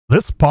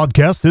This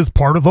podcast is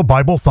part of the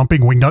Bible-thumping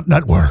Wingnut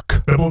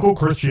Network. Biblical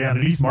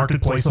Christianity's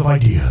marketplace of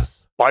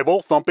ideas.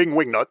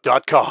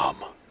 BibleThumpingWingnut.com.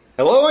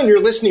 Hello, and you're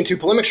listening to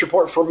Polemics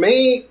Report for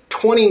May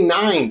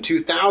 29,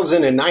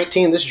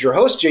 2019. This is your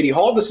host, J.D.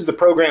 Hall. This is the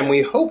program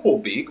we hope will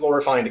be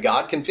glorifying to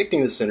God,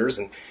 convicting the sinners,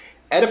 and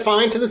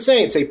edifying to the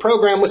saints, a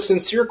program with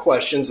sincere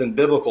questions and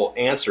biblical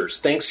answers.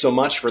 Thanks so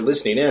much for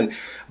listening in.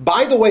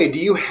 By the way, do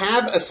you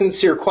have a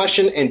sincere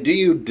question and do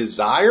you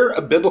desire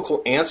a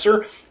biblical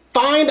answer?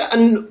 Find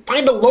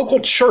a local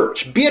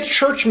church. Be a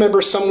church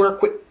member somewhere.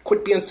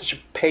 Quit being such a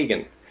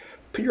pagan.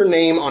 Put your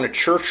name on a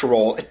church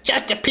roll. It's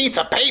just a piece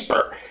of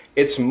paper.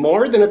 It's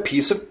more than a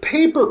piece of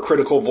paper,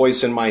 critical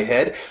voice in my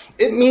head.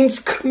 It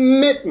means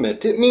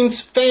commitment. It means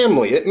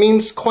family. It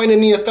means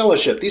koinonia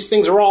fellowship. These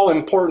things are all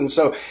important.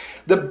 So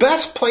the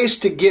best place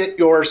to get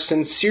your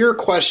sincere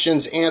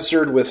questions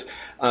answered with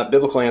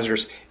biblical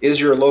answers is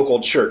your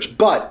local church.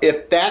 But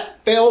if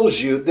that fails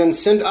you, then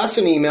send us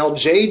an email,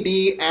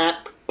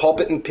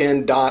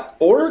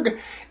 jd@pulpitandpen.org,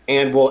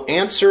 and we'll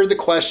answer the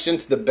question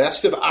to the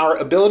best of our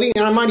ability,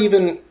 and I might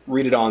even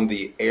read it on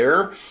the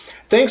air.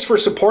 Thanks for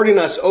supporting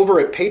us over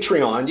at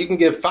Patreon. You can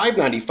give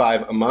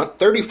 $5.95 a month,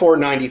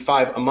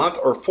 $34.95 a month,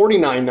 or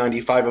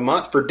 $49.95 a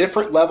month for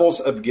different levels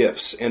of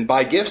gifts. And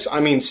by gifts, I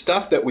mean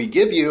stuff that we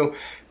give you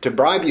to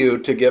bribe you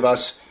to give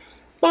us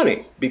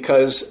money.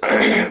 Because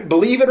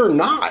believe it or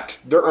not,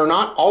 there are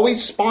not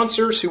always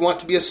sponsors who want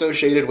to be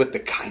associated with the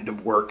kind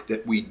of work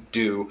that we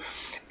do.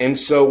 And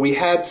so we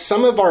had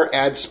some of our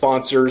ad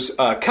sponsors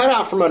cut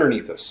out from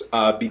underneath us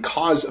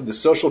because of the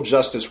social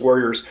justice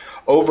warriors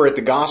over at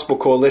the Gospel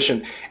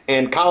Coalition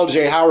and Kyle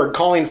J. Howard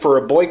calling for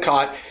a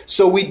boycott.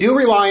 So we do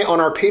rely on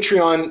our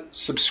Patreon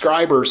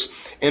subscribers.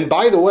 And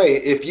by the way,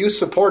 if you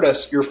support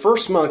us, your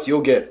first month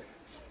you'll get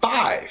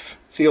 5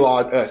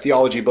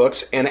 theology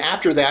books. And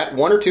after that,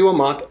 1 or 2 a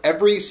month,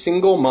 every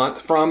single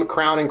month from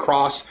Crown and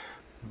Cross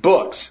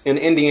Books in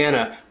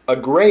Indiana. A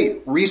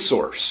great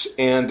resource.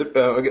 And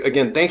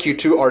again, thank you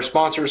to our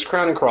sponsors,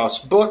 Crown and Cross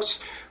Books,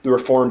 the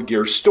Reformed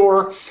Gear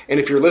Store. And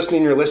if you're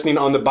listening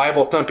on the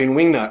Bible Thumping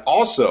Wingnut.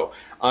 Also,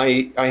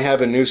 I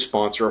have a new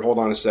sponsor. Hold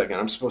on a second.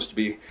 I'm supposed to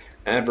be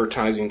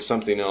advertising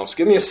something else.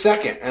 Give me a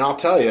second and I'll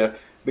tell you,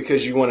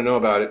 because you want to know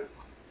about it.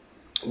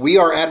 We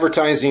are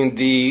advertising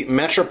the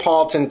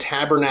Metropolitan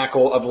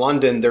Tabernacle of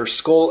London, their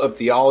School of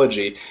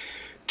Theology,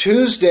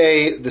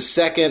 Tuesday the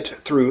 2nd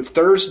through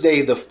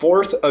Thursday the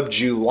 4th of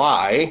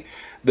July.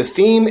 The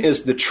theme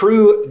is the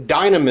true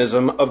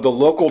dynamism of the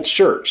local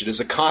church. It is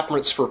a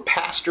conference for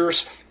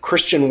pastors,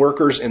 Christian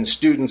workers, and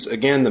students.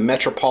 Again, the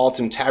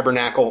Metropolitan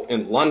Tabernacle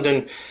in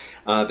London.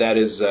 That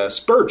is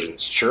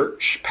Spurgeon's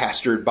church,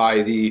 pastored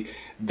by the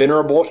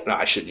venerable, no,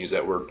 I shouldn't use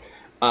that word.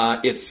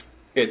 It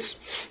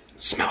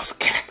smells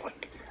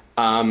Catholic.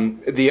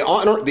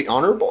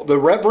 The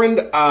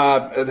Reverend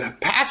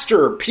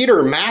Pastor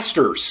Peter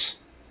Masters,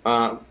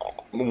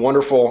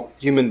 wonderful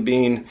human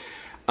being.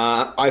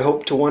 I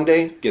hope to one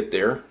day get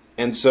there.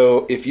 And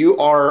so if you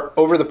are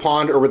over the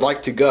pond or would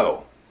like to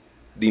go,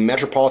 the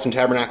Metropolitan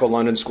Tabernacle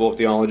London School of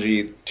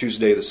Theology,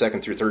 Tuesday the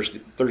 2nd through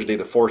Thursday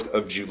the 4th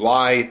of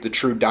July, the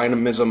true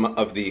dynamism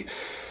of the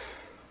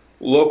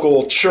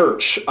local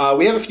church.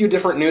 We have a few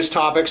different news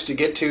topics to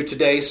get to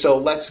today, so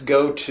let's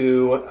go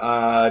to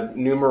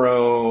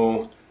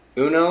numero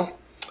uno.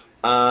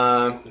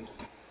 There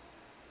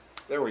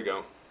we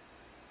go.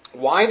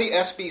 Why the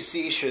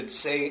SBC should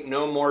say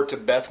no more to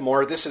Beth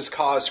Moore. This has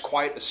caused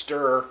quite a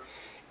stir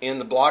in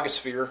the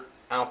blogosphere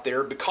out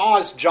there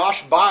because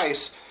Josh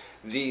Bice,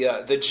 the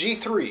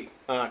G3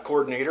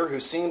 coordinator, who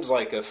seems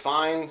like a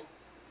fine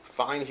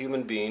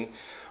human being,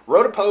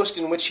 wrote a post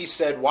in which he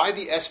said why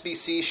the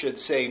SBC should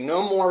say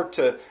no more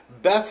to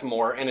Beth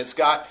Moore, and it's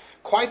got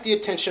quite the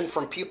attention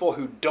from people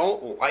who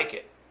don't like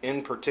it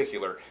in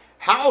particular.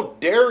 How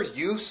dare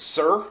you,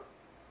 sir?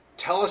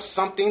 Tell us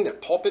something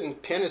that Pulpit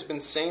and Pen has been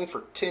saying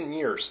for 10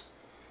 years.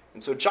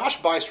 And so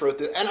Josh Bice wrote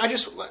this, and I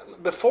just,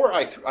 before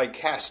I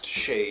cast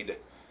shade,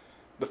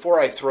 before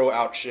I throw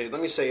out shade,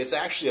 let me say it's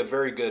actually a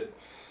very good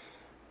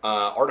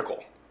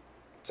article.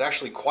 It's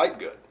actually quite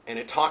good. And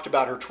it talked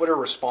about her Twitter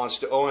response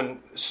to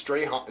Owen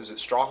Strahan, is it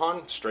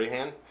Strahan?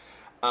 Strahan?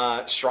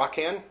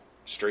 Strachan?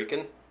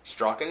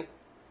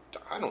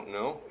 I don't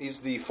know. He's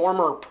the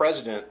former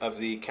president of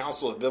the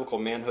Council of Biblical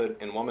Manhood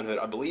and Womanhood.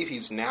 I believe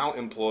he's now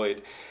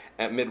employed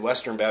at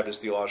Midwestern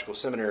Baptist Theological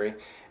Seminary,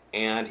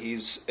 and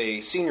he's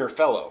a senior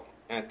fellow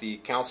at the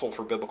Council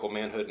for Biblical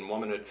Manhood and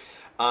Womanhood.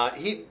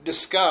 He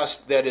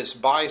discussed, that is,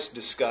 Bice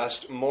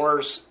discussed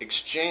Moore's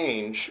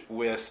exchange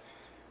with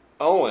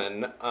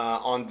Owen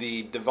on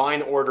the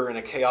Divine Order in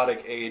a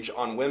Chaotic Age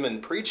on Women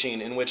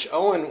Preaching, in which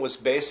Owen was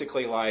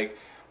basically like,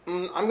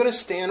 I'm going to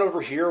stand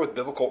over here with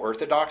biblical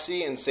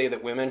orthodoxy and say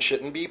that women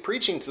shouldn't be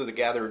preaching to the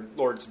gathered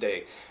Lord's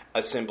Day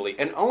assembly.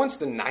 And Owen's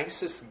the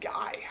nicest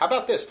guy. How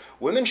about this?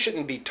 Women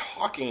shouldn't be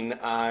talking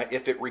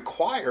if it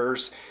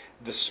requires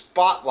the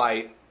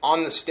spotlight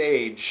on the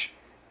stage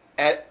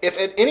if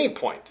at any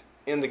point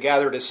in the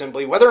gathered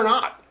assembly, whether or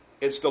not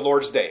It's the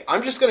Lord's Day.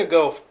 I'm just going to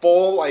go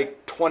full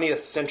like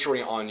 20th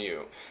century on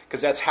you, because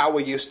that's how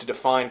we used to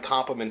define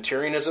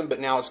complementarianism, but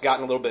now it's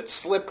gotten a little bit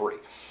slippery.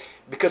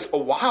 Because a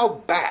while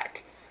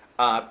back,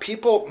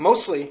 people,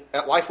 mostly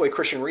at Lifeway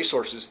Christian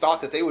Resources,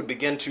 thought that they would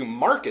begin to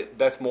market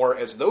Beth Moore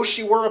as though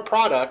she were a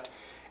product,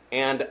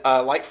 and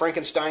like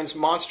Frankenstein's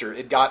monster,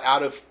 it got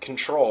out of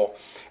control.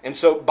 And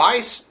so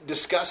Bice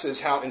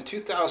discusses how in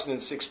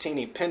 2016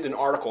 he penned an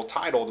article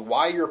titled,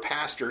 "Why Your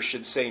Pastor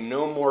Should Say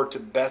No More to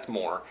Beth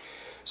Moore."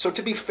 So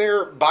to be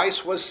fair,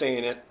 Bice was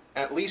saying it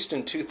at least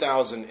in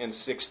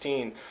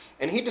 2016,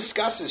 and he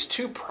discusses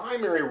two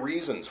primary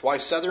reasons why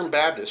Southern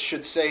Baptists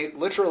should say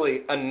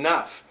literally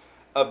enough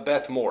of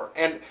Beth Moore.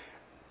 And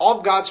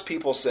all God's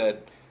people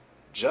said,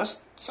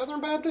 just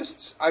Southern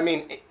Baptists? I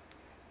mean,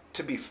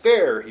 to be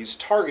fair, he's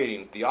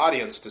targeting the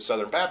audience to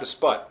Southern Baptists,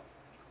 but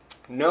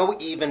no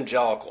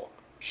evangelical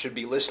should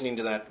be listening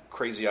to that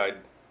crazy-eyed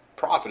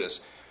prophetess.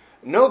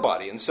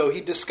 Nobody. And so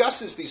he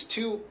discusses these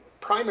two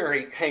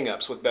primary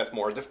hang-ups with Beth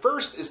Moore. The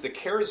first is the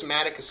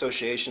charismatic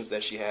associations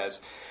that she has,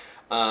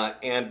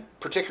 and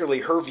particularly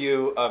her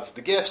view of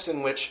the gifts,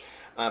 in which,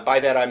 by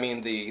that I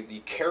mean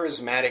the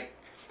charismatic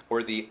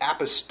or the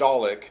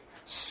apostolic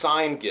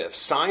sign gifts,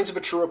 signs of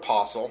a true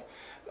apostle,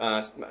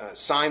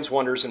 signs,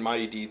 wonders, and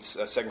mighty deeds,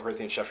 2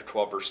 Corinthians chapter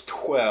 12, verse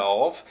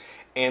 12.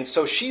 And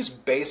so she's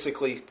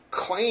basically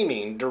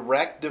claiming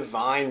direct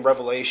divine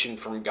revelation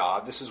from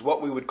God. This is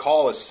what we would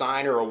call a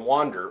sign or a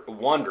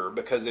wonder,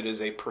 because it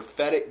is a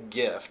prophetic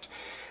gift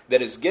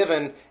that is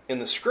given in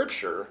the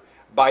Scripture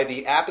by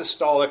the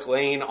apostolic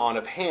laying on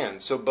of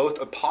hands. So both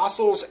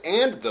apostles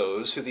and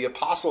those who the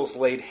apostles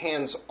laid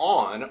hands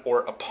on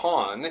or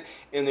upon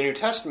in the New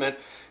Testament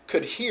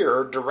could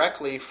hear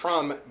directly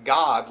from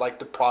God, like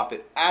the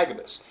prophet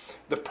Agabus.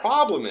 The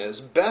problem is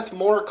Beth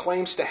Moore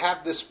claims to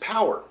have this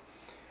power.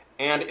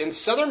 And in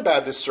Southern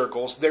Baptist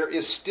circles, there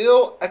is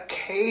still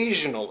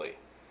occasionally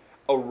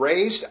a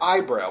raised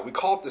eyebrow. We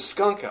call it the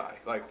skunk eye.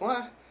 Like,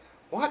 what?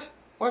 What?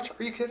 Are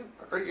you kidding?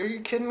 Are you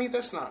kidding me?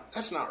 That's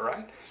not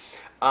right.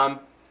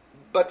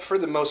 But for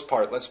the most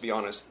part, let's be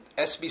honest,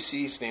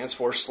 SBC stands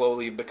for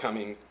slowly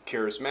becoming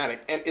charismatic.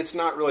 And it's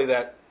not really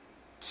that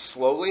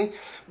slowly,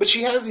 but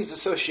she has these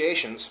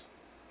associations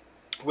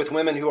with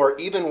women who are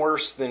even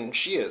worse than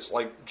she is,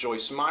 like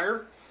Joyce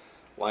Meyer,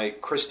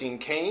 like Christine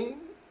Kane,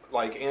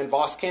 like Ann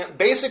Voskamp,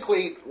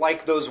 basically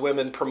like those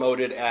women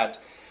promoted at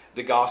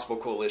the Gospel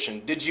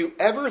Coalition. Did you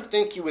ever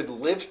think you would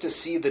live to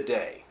see the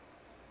day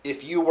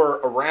if you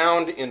were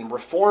around in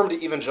Reformed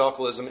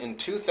evangelicalism in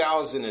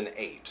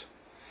 2008?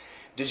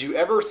 Did you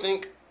ever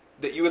think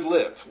that you would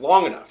live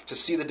long enough to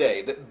see the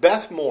day that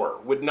Beth Moore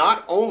would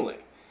not only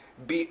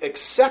be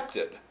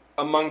accepted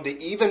among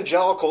the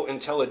evangelical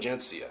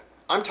intelligentsia?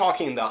 I'm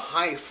talking the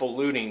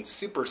highfalutin,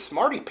 super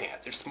smarty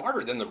pants. They're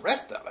smarter than the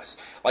rest of us,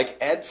 like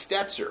Ed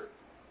Stetzer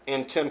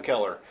and Tim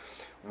Keller,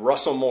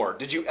 Russell Moore.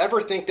 Did you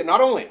ever think that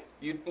not only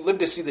you'd live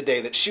to see the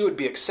day that she would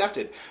be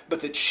accepted,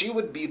 but that she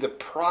would be the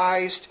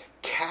prized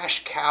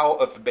cash cow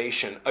of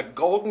Bashan, a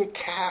golden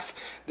calf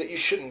that you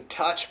shouldn't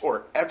touch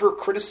or ever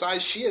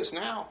criticize? She is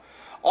now.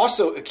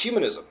 Also,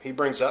 ecumenism, he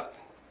brings up.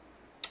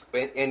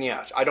 And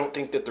yeah, I don't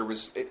think that there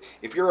was,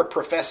 if you're a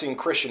professing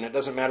Christian, it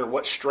doesn't matter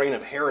what strain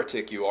of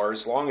heretic you are,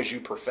 as long as you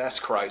profess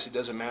Christ. It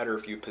doesn't matter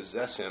if you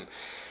possess him.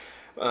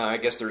 I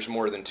guess there's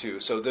more than two.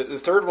 So the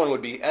third one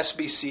would be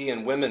SBC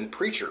and women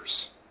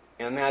preachers.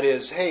 And that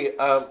is, hey,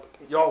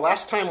 y'all,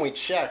 last time we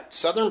checked,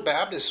 Southern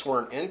Baptists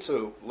weren't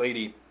into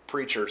lady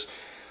preachers.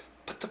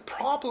 But the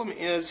problem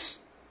is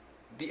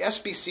the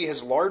SBC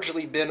has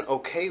largely been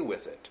okay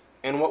with it.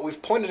 And what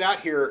we've pointed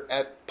out here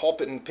at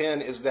Pulpit and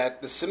Pen is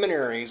that the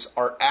seminaries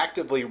are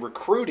actively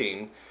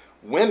recruiting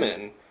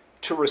women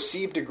to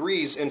receive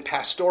degrees in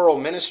pastoral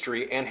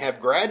ministry and have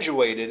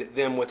graduated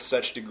them with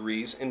such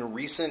degrees in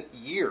recent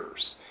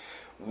years.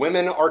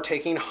 Women are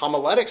taking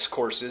homiletics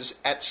courses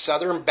at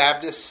Southern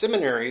Baptist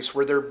seminaries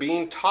where they're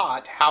being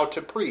taught how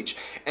to preach.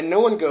 And no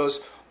one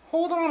goes,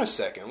 hold on a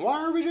second,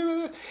 why are we doing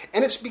that?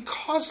 And it's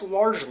because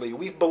largely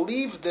we've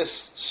believed this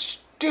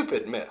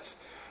stupid myth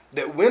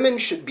that women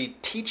should be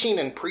teaching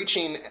and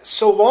preaching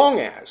so long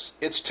as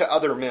it's to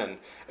other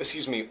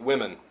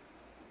women.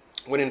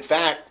 When in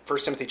fact, 1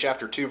 Timothy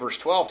chapter 2, verse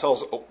 12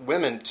 tells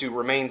women to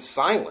remain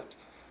silent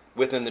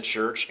within the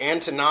church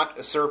and to not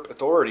usurp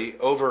authority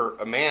over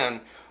a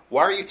man.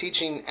 Why are you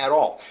teaching at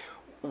all?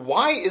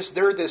 Why is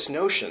there this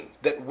notion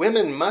that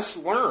women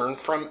must learn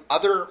from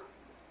other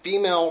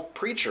female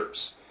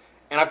preachers?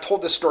 And I've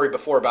told this story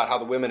before about how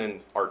the women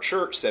in our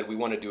church said we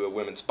want to do a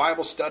women's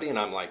Bible study, and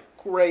I'm like,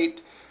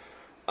 great.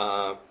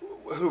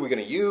 Who are we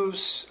going to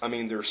use? I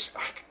mean, there's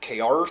Kay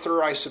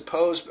Arthur, I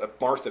suppose,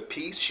 Martha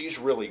Peace, she's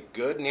really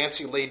good.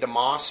 Nancy Leigh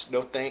DeMoss,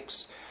 no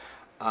thanks.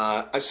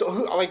 So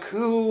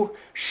who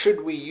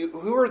should we use?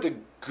 Who are the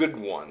good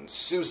ones?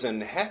 Susan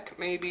Heck,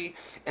 maybe?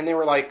 And they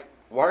were like,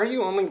 why are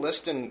you only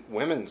listing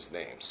women's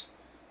names?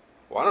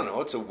 Well, I don't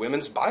know, it's a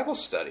women's Bible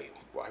study.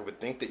 Well, I would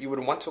think that you would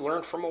want to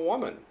learn from a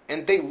woman.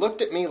 And they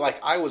looked at me like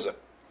I was a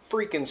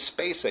freaking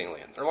space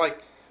alien. They're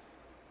like,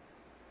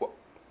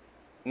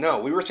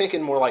 no, we were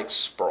thinking more like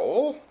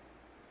Sproul.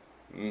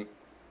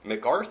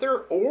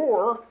 MacArthur,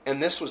 or,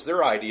 and this was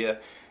their idea,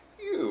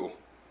 you.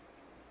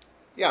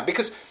 Yeah,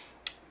 because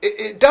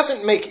it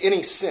doesn't make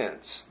any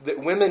sense that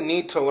women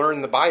need to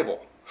learn the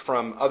Bible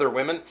from other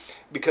women,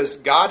 because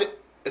God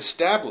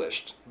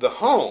established the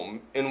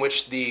home in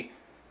which the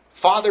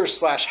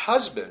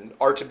father/husband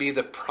are to be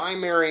the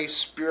primary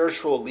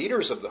spiritual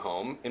leaders of the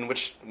home, in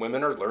which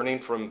women are learning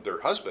from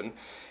their husband.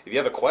 If you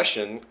have a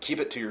question, keep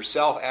it to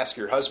yourself, ask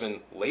your husband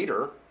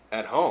later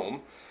at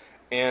home.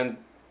 And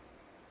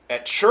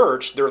at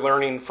church, they're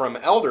learning from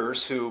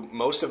elders who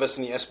most of us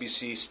in the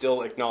SBC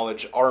still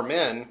acknowledge are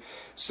men.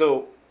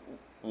 So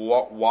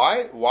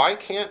why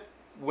can't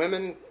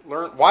women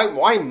learn?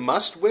 Why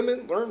must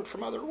women learn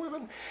from other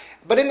women?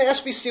 But in the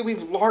SBC,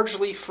 we've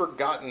largely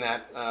forgotten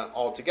that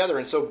altogether.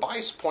 And so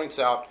Bice points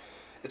out,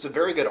 it's a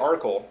very good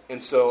article,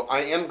 and so I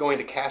am going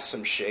to cast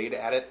some shade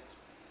at it.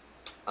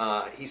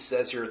 He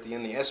says here at the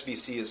end, the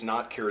SBC is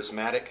not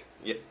charismatic.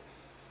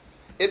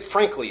 It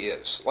frankly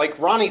is. Like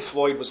Ronnie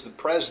Floyd was the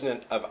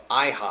president of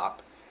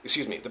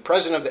the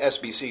president of the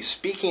SBC,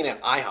 speaking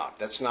at IHOP.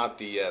 That's not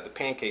the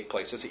pancake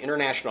place. It's the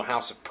International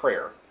House of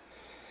Prayer.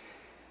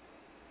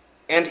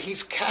 And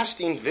he's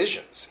casting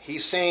visions.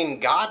 He's saying,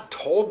 God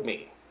told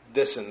me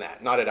this and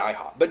that, not at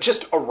IHOP, but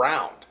just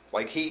around.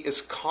 Like he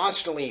is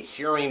constantly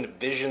hearing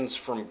visions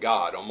from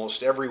God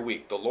almost every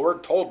week. The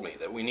Lord told me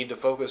that we need to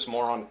focus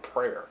more on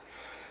prayer.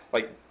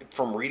 Like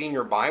from reading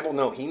your Bible?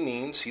 No, he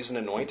means he's an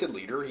anointed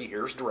leader. He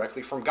hears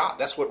directly from God.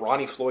 That's what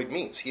Ronnie Floyd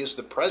means. He is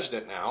the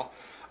president now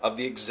of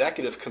the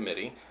executive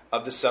committee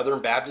of the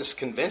Southern Baptist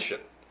Convention.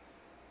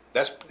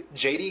 That's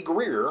J.D.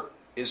 Greear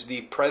is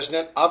the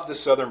president of the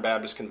Southern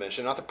Baptist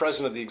Convention, not the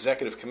president of the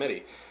executive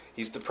committee.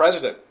 He's the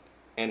president,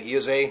 and he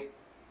is a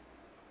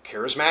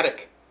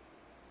charismatic,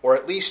 or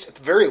at least, at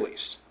the very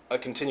least, a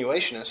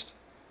continuationist.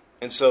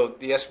 And so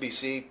the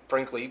SBC,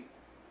 frankly,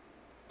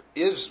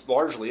 is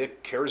largely a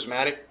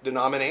charismatic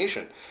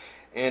denomination.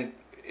 And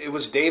it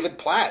was David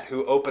Platt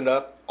who opened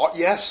up,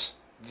 yes,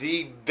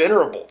 the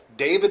venerable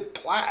David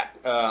Platt,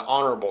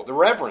 honorable, the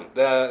reverend,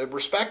 the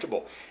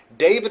respectable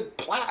David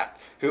Platt,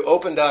 who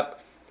opened up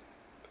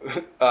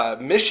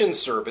mission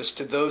service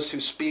to those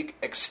who speak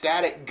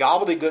ecstatic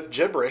gobbledygook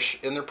gibberish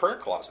in their prayer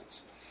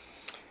closets.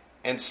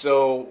 And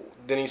so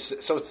then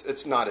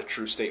it's not a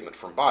true statement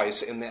from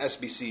Bice. In the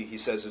SBC, he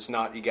says it's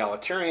not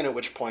egalitarian, at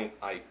which point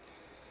I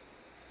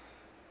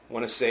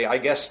want to say, I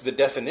guess the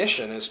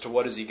definition as to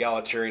what is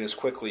egalitarian is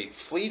quickly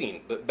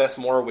fleeting, but Beth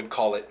Moore would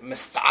call it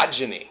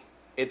misogyny.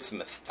 It's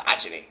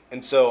misogyny.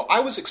 And so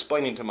I was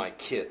explaining to my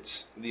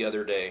kids the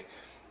other day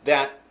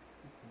that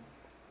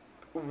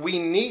we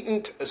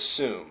needn't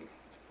assume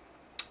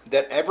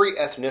that every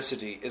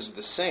ethnicity is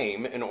the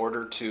same in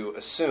order to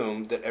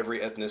assume that every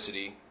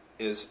ethnicity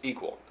is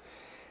equal.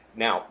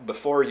 Now,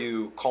 before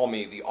you call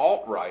me the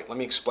alt-right, let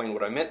me explain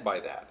what I meant by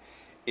that.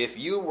 If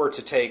you were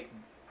to take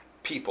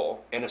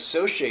people and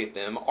associate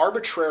them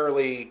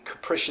arbitrarily,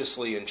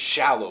 capriciously, and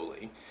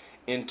shallowly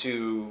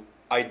into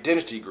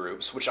identity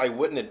groups, which I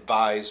wouldn't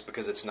advise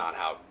because it's not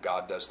how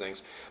God does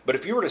things, but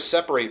if you were to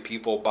separate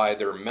people by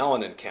their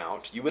melanin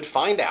count, you would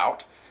find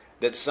out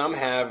that some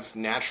have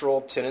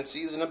natural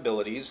tendencies and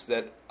abilities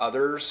that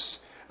others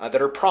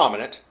that are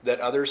prominent, that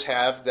others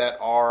have that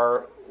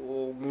are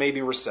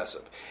maybe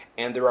recessive.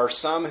 And there are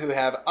some who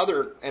have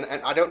other, and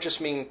I don't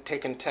just mean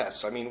taking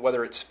tests, I mean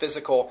whether it's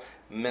physical,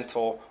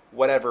 mental,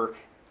 whatever.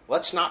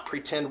 Let's not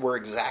pretend we're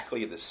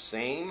exactly the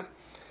same.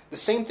 The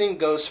same thing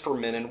goes for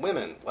men and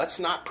women. Let's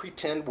not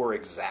pretend we're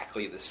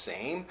exactly the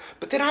same.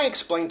 But then I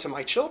explain to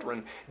my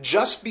children,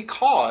 just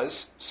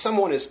because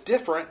someone is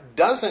different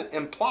doesn't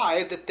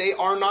imply that they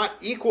are not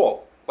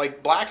equal.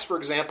 Like blacks, for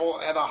example,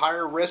 have a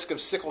higher risk of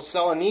sickle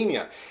cell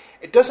anemia.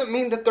 It doesn't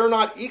mean that they're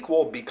not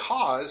equal,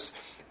 because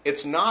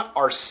it's not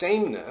our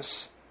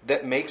sameness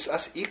that makes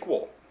us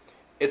equal.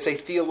 It's a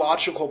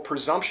theological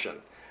presumption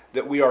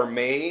that we are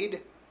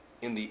made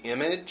in the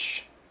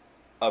image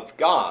of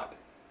God,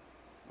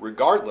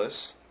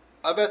 regardless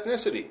of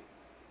ethnicity.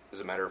 As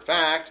a matter of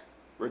fact,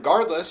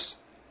 regardless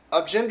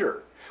of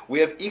gender. We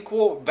have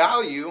equal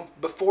value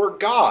before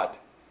God.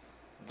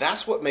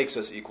 That's what makes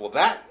us equal,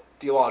 that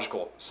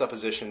theological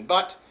supposition.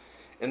 But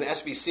in the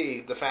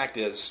SBC, the fact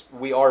is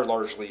we are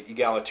largely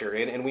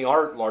egalitarian, and we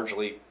are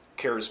largely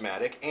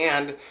charismatic,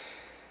 and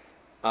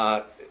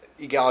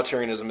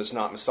egalitarianism is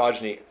not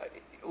misogyny.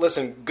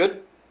 Listen,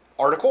 good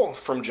article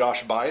from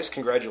Josh Bice.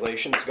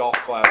 Congratulations, golf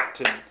clap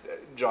to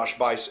Josh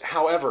Bice.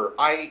 However,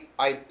 I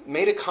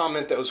made a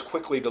comment that was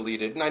quickly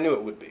deleted, and I knew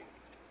it would be,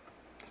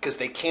 because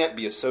they can't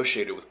be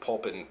associated with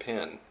Pulpit and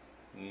Pen.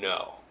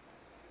 No.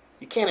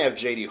 You can't have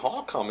J.D.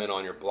 Hall comment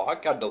on your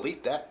blog. Got to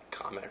delete that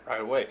comment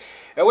right away.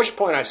 At which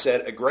point I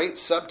said a great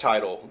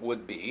subtitle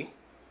would be,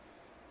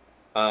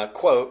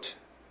 quote,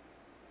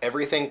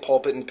 everything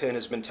Pulpit and Pen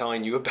has been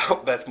telling you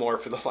about Beth Moore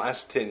for the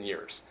last 10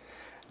 years.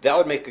 That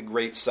would make a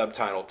great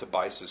subtitle to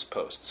Bice's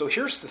post. So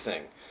here's the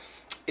thing.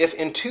 If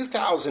in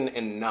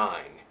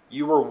 2009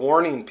 you were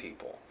warning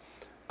people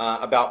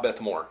about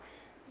Beth Moore,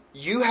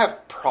 you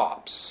have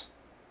props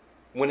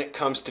when it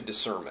comes to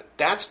discernment.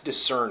 That's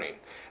discerning.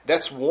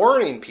 That's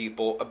warning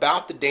people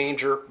about the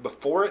danger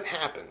before it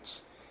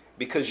happens,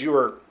 because you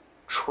are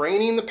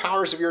training the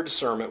powers of your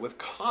discernment with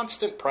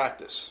constant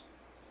practice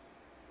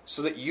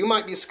so that you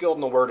might be skilled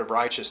in the word of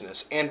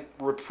righteousness and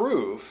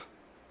reprove,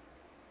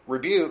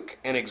 rebuke,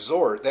 and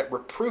exhort. That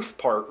reproof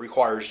part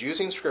requires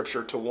using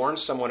Scripture to warn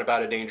someone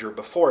about a danger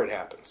before it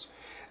happens.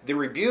 The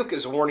rebuke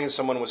is warning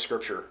someone with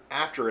Scripture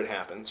after it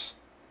happens,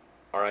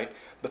 all right?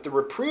 But the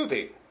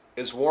reproving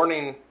is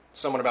warning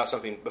someone about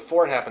something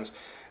before it happens.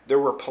 There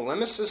were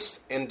polemicists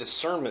and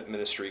discernment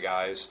ministry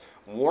guys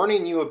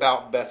warning you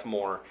about Beth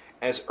Moore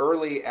as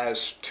early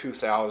as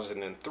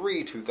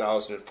 2003,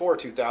 2004,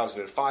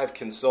 2005,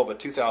 Ken Silva,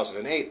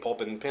 2008,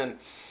 Pulpit and Pen.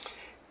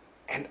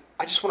 And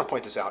I just want to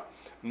point this out.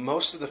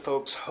 Most of the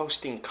folks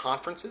hosting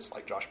conferences,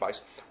 like Josh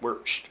Bice, were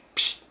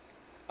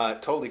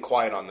totally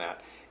quiet on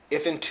that.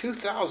 If in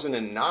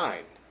 2009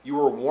 you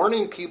were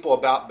warning people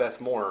about Beth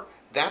Moore,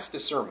 that's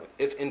discernment.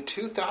 If in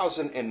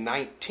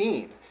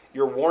 2019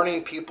 you're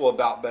warning people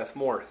about Beth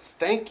Moore,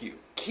 thank you.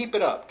 Keep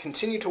it up.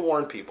 Continue to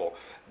warn people.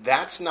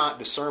 That's not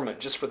discernment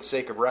just for the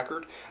sake of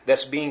record.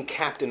 That's being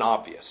Captain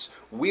Obvious.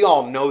 We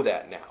all know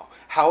that now.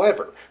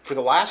 However, for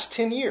the last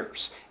 10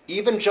 years,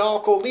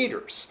 evangelical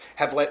leaders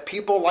have let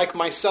people like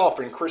myself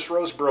and Chris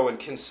Roseborough and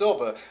Ken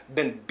Silva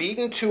been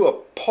beaten to a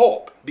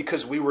pulp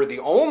because we were the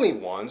only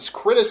ones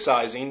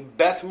criticizing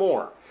Beth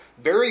Moore.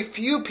 Very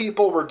few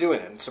people were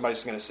doing it. And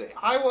somebody's going to say,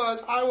 I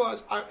was.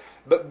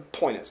 But the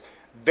point is,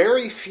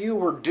 very few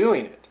were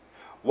doing it,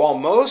 while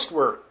most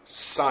were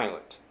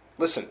silent.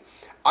 Listen,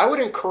 I would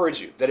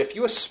encourage you that if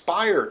you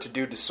aspire to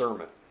do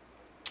discernment,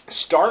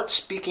 start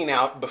speaking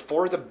out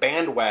before the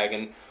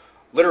bandwagon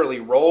literally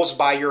rolls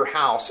by your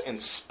house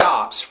and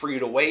stops for you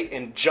to wait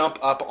and jump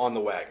up on the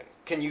wagon.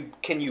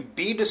 Can you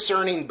be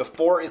discerning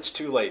before it's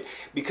too late?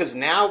 Because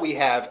now we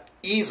have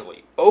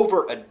easily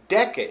over a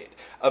decade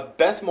of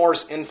Beth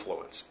Moore's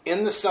influence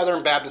in the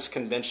Southern Baptist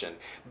Convention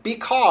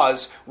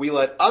because we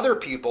let other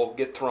people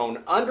get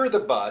thrown under the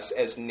bus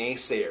as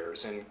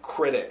naysayers and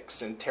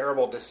critics and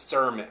terrible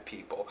discernment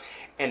people.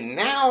 And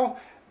now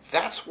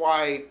that's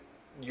why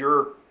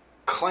your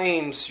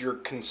claims, your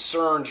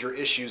concerns, your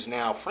issues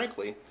now,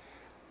 frankly,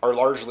 are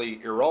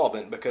largely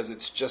irrelevant because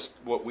it's just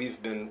what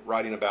we've been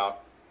writing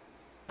about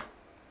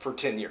for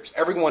 10 years.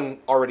 Everyone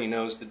already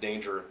knows the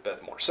danger of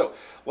Beth Moore. So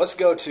let's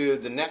go to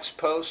the next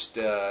post,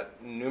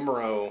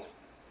 numero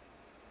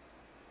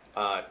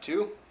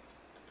 2,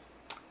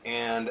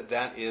 and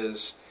that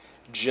is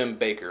Jim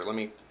Baker. Let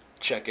me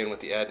check in with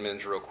the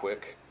admins real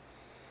quick.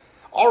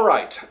 All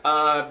right.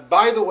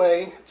 By the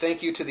way,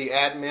 thank you to the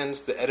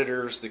admins, the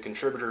editors, the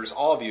contributors,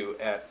 all of you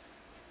at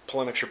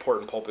Polemics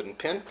Report and Pulpit and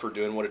Pen for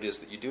doing what it is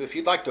that you do. If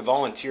you'd like to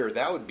volunteer,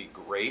 that would be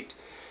great.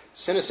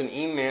 Send us an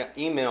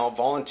email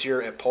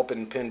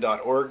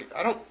volunteer@pulpitandpen.org.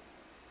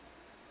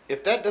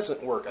 If that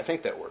doesn't work, I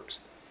think that works.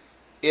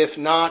 If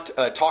not,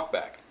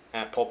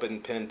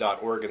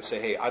 talkback@pulpitandpen.org and say,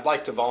 hey, I'd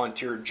like to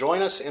volunteer.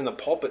 Join us in the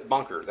Pulpit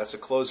Bunker. That's a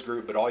closed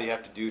group, but all you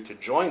have to do to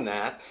join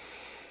that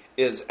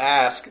is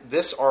ask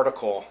this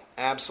article.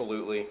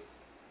 Absolutely.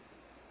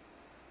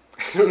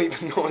 I don't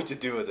even know what to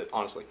do with it,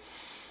 honestly.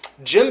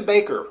 Jim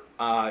Baker,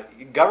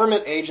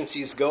 government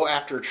agencies go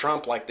after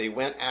Trump like they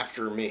went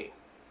after me.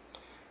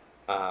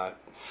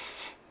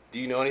 Do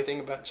you know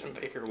anything about Jim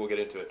Baker? We'll get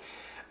into it.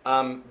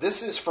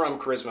 This is from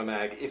Charisma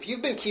Mag. If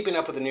you've been keeping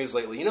up with the news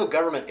lately, you know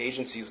government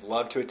agencies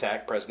love to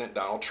attack President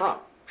Donald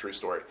Trump. True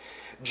story.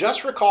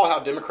 Just recall how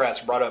Democrats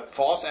brought up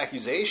false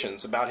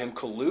accusations about him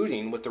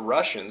colluding with the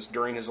Russians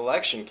during his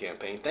election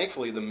campaign.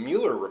 Thankfully, the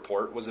Mueller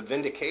report was a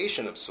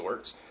vindication of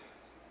sorts.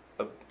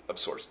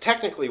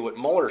 Technically, what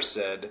Mueller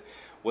said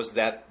was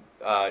that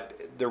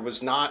there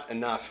was not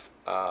enough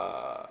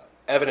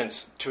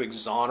evidence to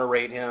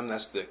exonerate him.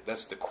 That's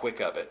the quick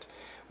of it.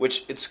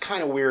 Which it's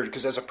kind of weird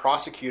because as a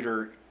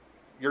prosecutor,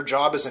 your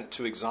job isn't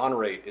to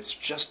exonerate. It's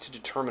just to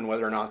determine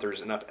whether or not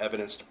there's enough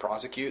evidence to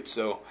prosecute.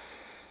 So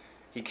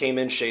he came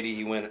in shady.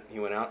 He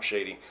went out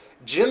shady.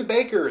 Jim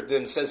Baker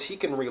then says he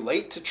can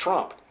relate to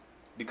Trump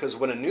because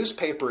when a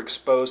newspaper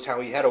exposed how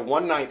he had a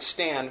one-night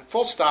stand,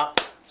 full stop,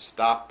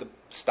 stop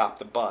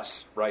the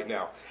bus right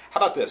now. How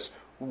about this?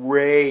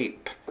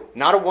 Rape.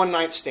 Not a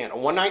one-night stand. A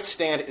one-night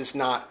stand is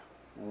not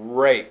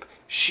rape.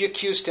 She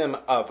accused him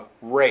of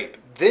rape.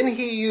 Then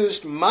he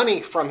used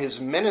money from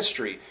his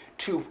ministry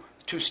to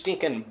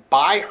stinking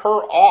buy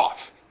her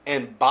off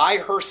and buy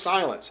her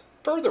silence.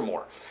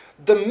 Furthermore,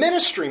 the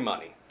ministry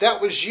money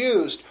that was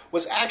used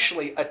was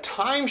actually a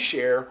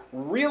timeshare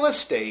real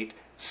estate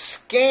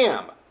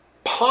scam,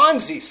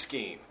 Ponzi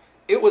scheme.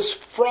 It was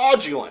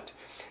fraudulent.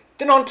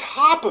 Then on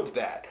top of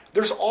that,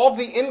 there's all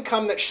the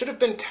income that should have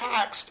been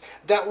taxed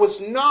that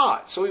was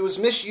not. So he was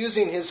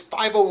misusing his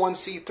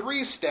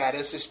 501c3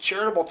 status, his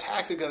charitable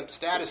tax exempt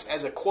status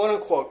as a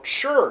quote-unquote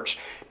church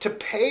to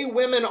pay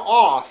women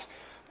off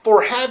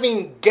for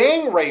having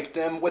gang raped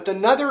them with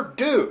another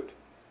dude.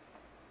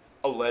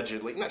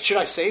 Allegedly. Should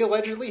I say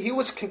allegedly? He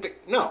was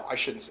convicted. No, I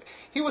shouldn't say.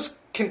 He was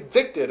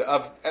convicted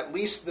of at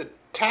least the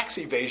tax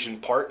evasion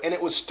part, and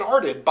it was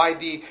started by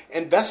the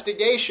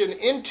investigation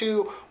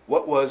into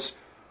what was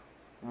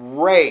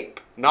rape.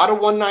 Not a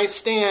one-night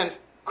stand,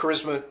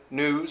 Charisma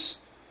News.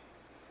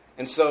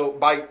 And so,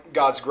 by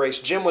God's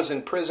grace, Jim was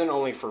in prison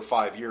only for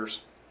 5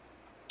 years.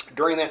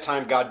 During that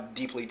time, God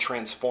deeply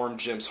transformed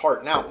Jim's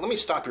heart. Now, let me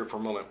stop here for a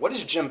moment. What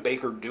is Jim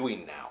Bakker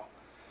doing now?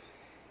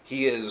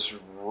 He is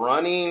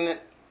running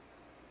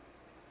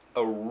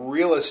a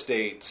real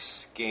estate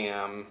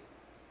scam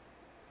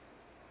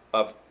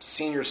of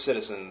senior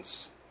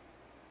citizens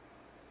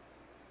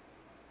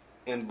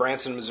in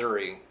Branson,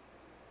 Missouri,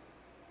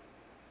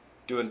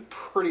 doing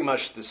pretty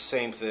much the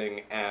same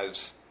thing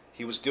as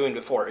he was doing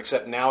before,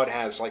 except now it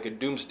has like a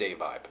doomsday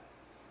vibe.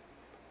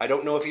 I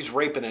don't know if he's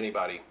raping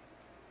anybody,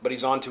 but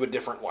he's on to a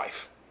different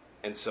wife.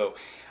 And so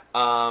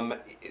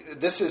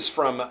this is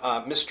from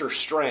Mr.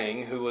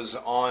 Strang, who was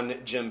on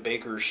Jim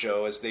Bakker's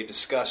show as they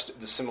discussed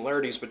the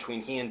similarities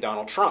between he and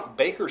Donald Trump.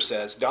 Bakker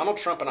says, Donald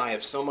Trump and I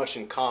have so much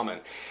in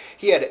common.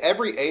 He had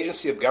every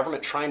agency of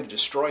government trying to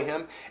destroy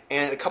him,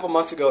 and a couple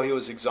months ago he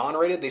was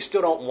exonerated. They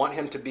still don't want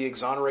him to be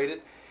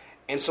exonerated.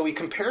 And so he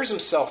compares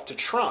himself to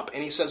Trump,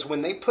 and he says,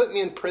 when they put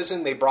me in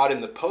prison, they brought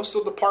in the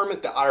Postal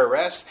Department, the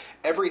IRS,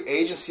 every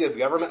agency of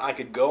government I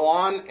could go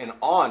on and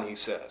on, he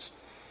says.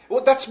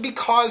 Well, that's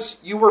because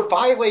you were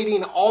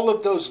violating all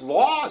of those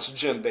laws,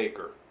 Jim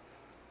Bakker.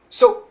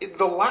 So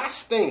the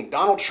last thing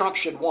Donald Trump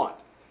should want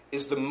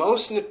is the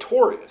most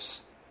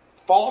notorious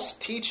false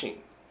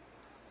teaching,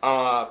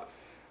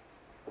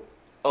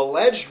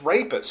 alleged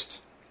rapist.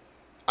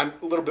 I'm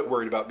a little bit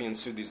worried about being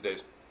sued these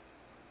days.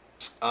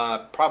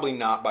 Probably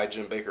not by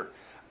Jim Bakker.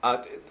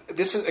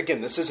 This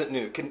isn't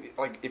new.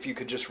 If you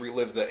could just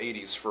relive the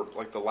 80s for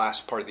like the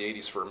last part of the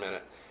 80s for a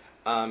minute.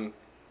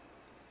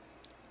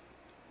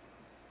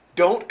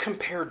 Don't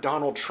compare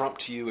Donald Trump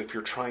to you if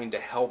you're trying to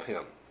help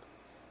him.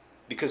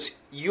 Because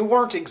you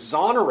weren't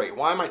exonerated.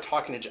 Why am I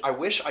talking to... I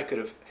wish I could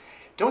have...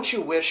 Don't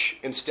you wish,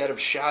 instead of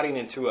shouting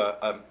into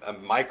a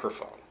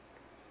microphone,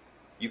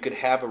 you could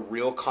have a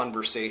real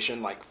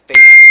conversation, like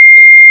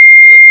face-to-face with a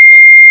heretic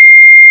like Jim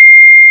Bakker?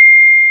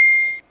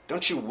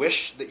 Don't you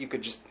wish that you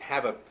could just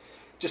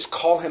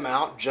call him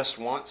out just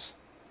once?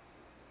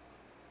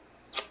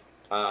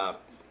 Oh,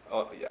 yeah,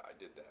 I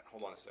did that.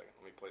 Hold on a second.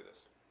 Let me play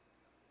this.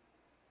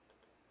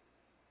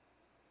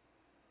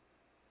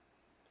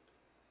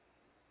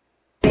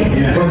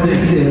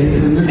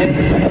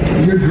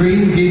 Your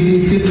dream gave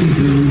me 50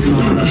 dreams.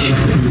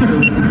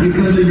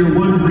 Because of your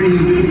one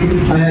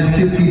dream, I had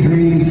 50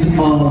 dreams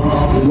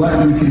of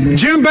what we can make.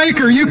 Jim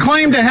Bakker, you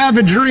claim to have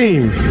a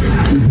dream.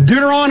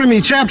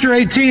 Deuteronomy chapter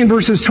 18,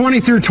 verses 20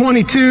 through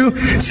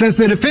 22 says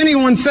that if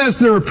anyone says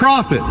they're a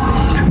prophet,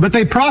 but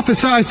they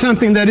prophesy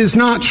something that is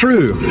not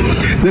true,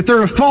 that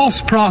they're a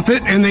false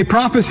prophet and they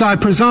prophesy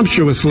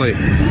presumptuously.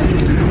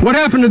 What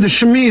happened to the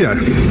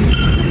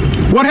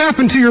Shemitah? What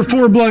happened to your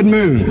 4 blood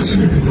moons?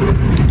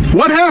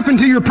 What happened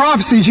to your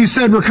prophecies you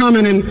said were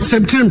coming in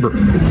September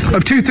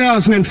of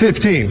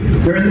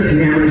 2015?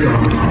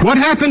 What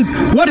happened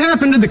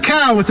to the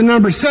cow with the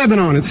number 7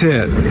 on its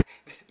head?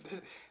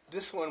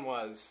 This one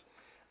was,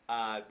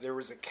 there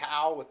was a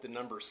cow with the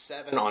number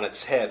 7 on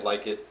its head,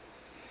 like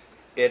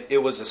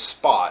it was a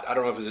spot. I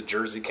don't know if it was a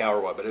Jersey cow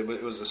or what, but it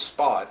was a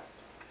spot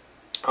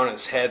on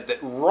its head that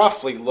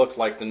roughly looked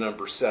like the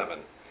number 7.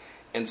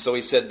 And so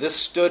he said this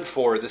stood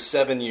for the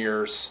 7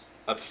 years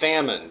of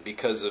famine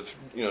because of,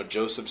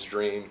 Joseph's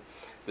dream,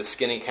 the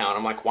skinny cow. And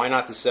I'm like, why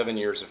not the 7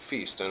 years of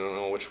feast? I don't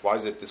know why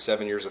is it the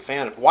 7 years of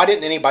famine? Why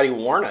didn't anybody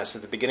warn us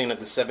at the beginning of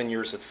the 7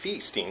 years of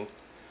feasting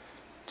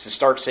to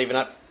start saving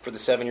up for the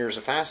 7 years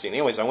of fasting?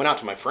 Anyways, I went out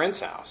to my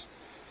friend's house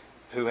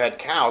who had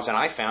cows, and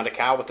I found a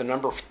cow with the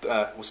number,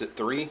 was it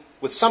 3?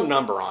 With some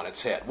number on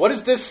its head. What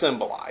does this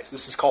symbolize?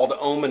 This is called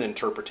omen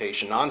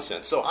interpretation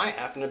nonsense. So I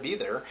happened to be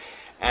there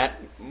at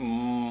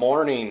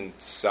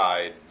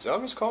Morningside. Is that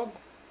what it's called?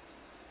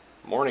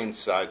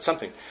 Morningside,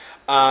 something.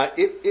 I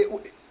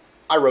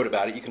wrote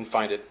about it. You can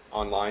find it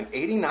online.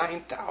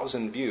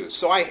 89,000 views.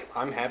 So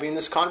I'm having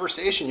this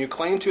conversation. You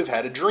claim to have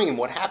had a dream.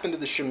 What happened to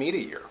the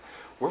Shemitah year?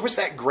 Where was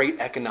that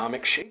great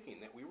economic shaking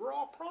that we were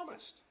all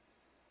promised?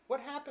 What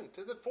happened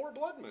to the 4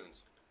 blood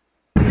moons?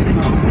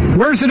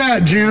 Where's it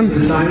at, Jim?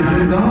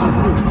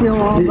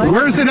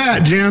 Where's it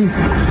at, Jim?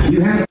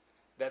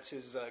 That's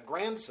his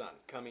grandson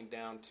coming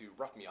down to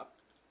rough me up.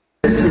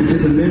 Listen to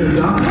the men of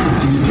God.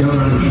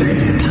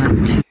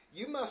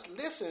 You must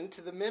listen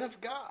to the men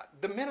of God.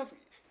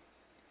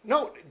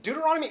 No,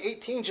 Deuteronomy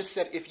 18 just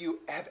said, if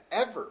you have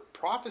ever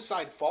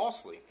prophesied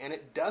falsely and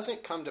it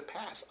doesn't come to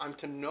pass, I'm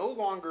to no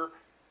longer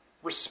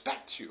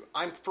respect you.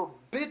 I'm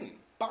forbidden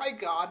by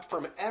God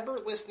from ever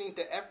listening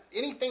to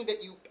anything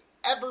that you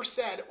ever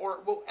said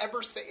or will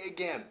ever say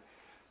again.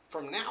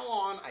 From now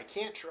on, I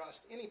can't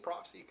trust any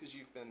prophecy because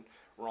you've been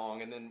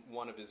wrong. And then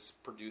one of his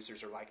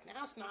producers are like,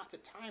 now's not the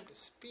time to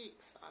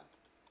speak, son.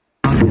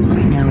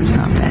 No, it's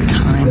not that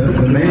time.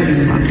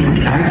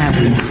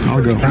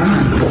 I'll go.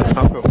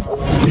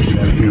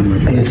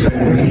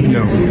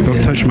 No,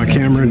 don't touch my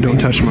camera and don't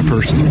touch my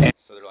person.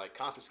 So they're like,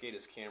 confiscate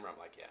his camera. I'm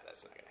like, yeah,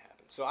 that's not going to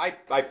happen. So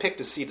I picked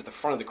a seat at the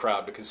front of the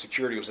crowd because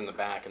security was in the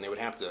back, and they would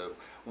have to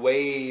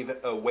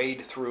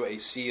wade through a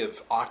sea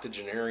of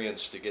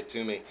octogenarians to get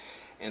to me,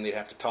 and they'd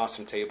have to toss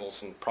some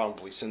tables and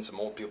probably send some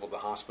old people to the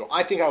hospital.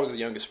 I think I was the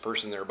youngest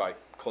person there by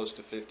close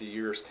to 50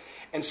 years.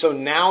 And so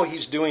now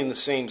he's doing the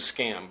same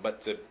scam,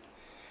 but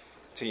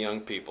to young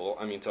people,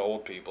 to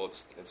old people,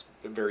 it's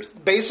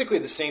basically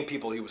the same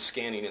people he was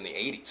scanning in the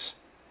 80s,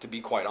 to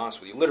be quite honest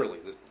with you. Literally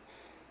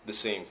the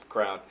same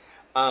crowd.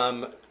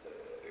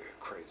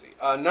 Crazy.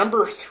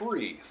 Number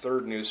 3,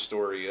 third news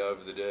story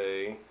of the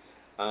day.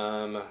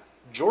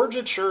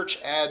 Georgia Church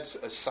adds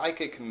a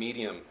psychic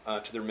medium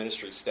to their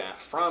ministry staff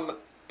from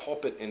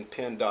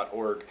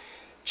pulpitandpen.org.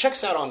 Check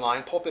us out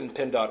online,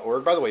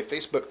 pulpitandpen.org. By the way,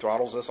 Facebook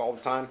throttles us all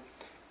the time.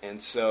 And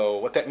so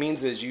what that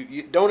means is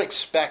you don't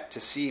expect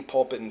to see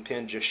Pulpit and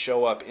Pen just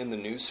show up in the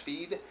news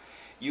feed.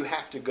 You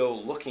have to go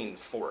looking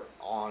for it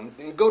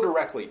and go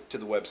directly to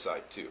the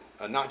website too.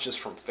 Not just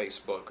from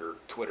Facebook or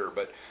Twitter,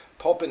 but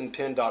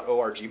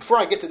pulpitandpen.org. Before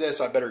I get to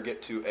this, I better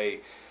get to a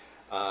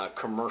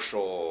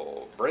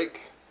commercial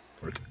break.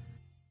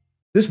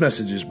 This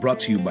message is brought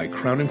to you by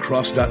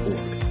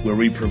crownandcross.org, where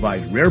we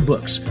provide rare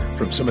books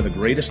from some of the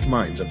greatest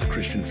minds of the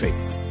Christian faith.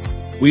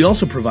 We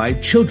also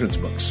provide children's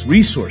books,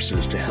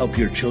 resources to help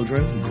your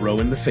children grow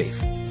in the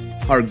faith.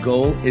 Our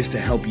goal is to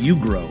help you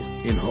grow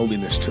in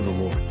holiness to the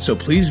Lord. So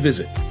please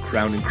visit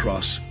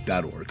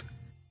crownandcross.org.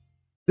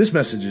 This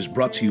message is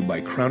brought to you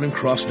by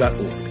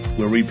crownandcross.org,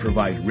 where we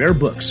provide rare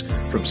books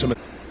from some of...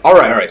 All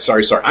right.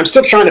 Sorry. I'm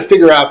still trying to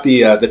figure out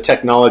the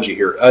technology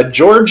here.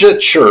 Georgia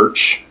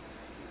Church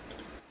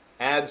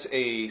adds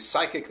a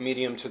psychic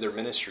medium to their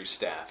ministry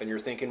staff, and you're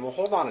thinking, well,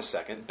 hold on a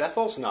second.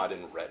 Bethel's not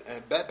in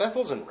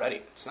Bethel's in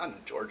Reading. It's not in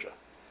Georgia.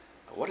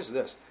 What is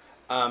this?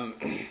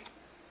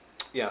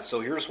 Yeah.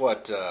 So here's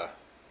what.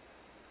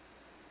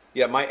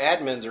 My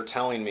admins are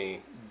telling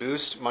me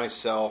boost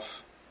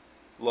myself,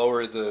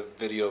 lower the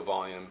video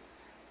volume,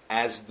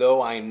 as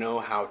though I know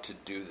how to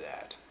do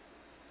that.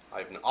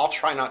 I'll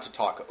try not to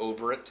talk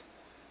over it.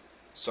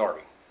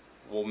 Sorry.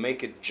 We'll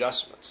make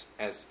adjustments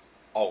as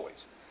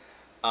always.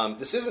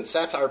 This isn't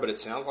satire, but it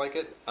sounds like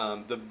it.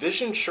 The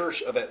Vision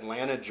Church of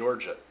Atlanta,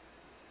 Georgia,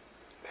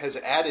 has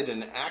added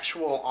an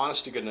actual,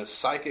 honest-to-goodness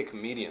psychic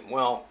medium.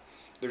 Well,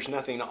 there's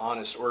nothing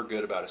honest or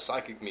good about a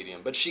psychic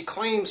medium, but she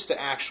claims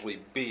to actually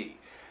be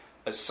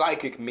a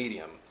psychic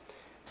medium.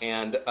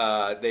 And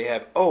they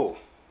have... Oh,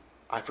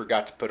 I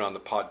forgot to put on the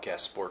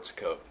podcast sports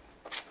coat.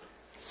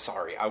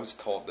 Sorry, I was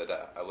told that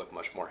I look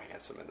much more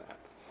handsome in that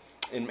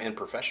and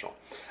professional.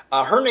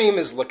 Her name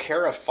is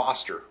LaCara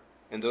Foster.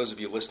 And those of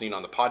you listening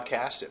on the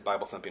podcast at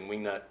Bible Thumping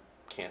Wingnut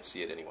can't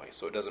see it anyway,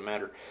 so it doesn't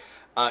matter.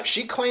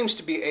 She claims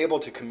to be able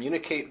to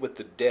communicate with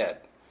the dead.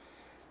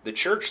 The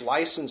church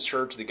licensed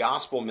her to the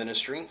gospel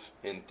ministry,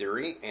 in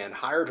theory, and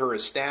hired her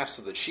as staff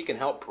so that she can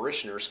help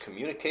parishioners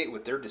communicate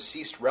with their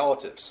deceased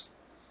relatives.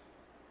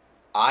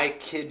 I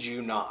kid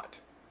you not.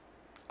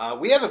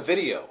 We have a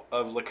video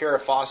of LaCara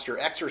Foster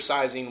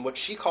exercising what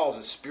she calls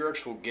a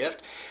spiritual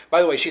gift.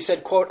 By the way, she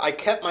said, quote, "I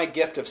kept my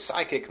gift of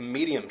psychic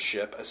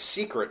mediumship a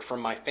secret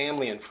from my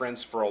family and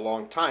friends for a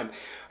long time."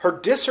 Her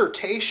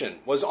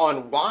dissertation was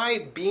on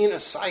why being a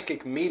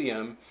psychic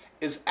medium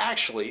is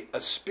actually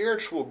a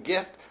spiritual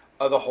gift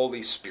of the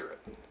Holy Spirit.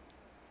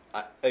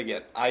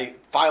 Again, I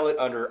file it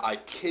under I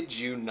kid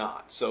you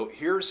not. So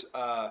here's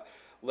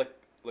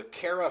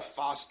LaCara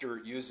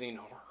Foster using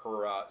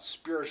her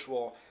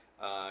spiritual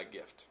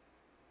gift.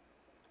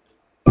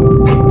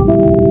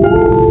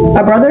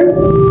 A brother?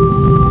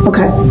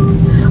 Okay.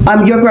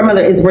 Your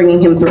grandmother is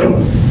bringing him through.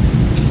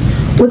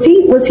 Was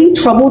he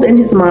troubled in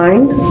his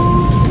mind?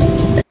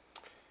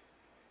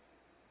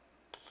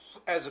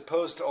 As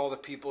opposed to all the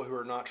people who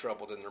are not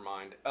troubled in their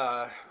mind.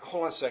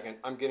 Hold on a second.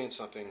 I'm getting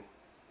something.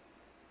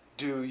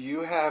 Do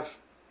you have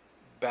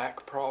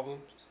back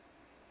problems?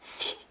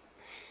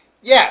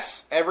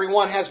 Yes,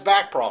 everyone has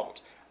back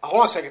problems.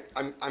 Hold on a second.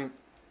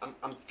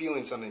 I'm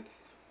feeling something.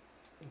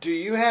 Do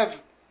you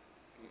have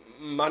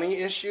money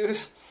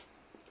issues?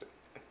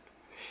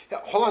 Yeah,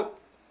 hold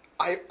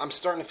on. I'm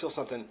starting to feel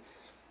something.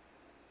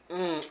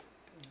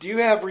 Do you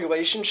have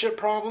relationship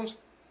problems?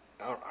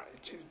 All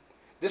right.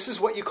 This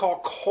is what you call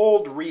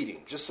cold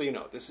reading. Just so you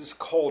know, this is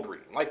cold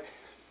reading. Like,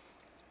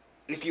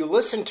 if you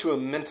listen to a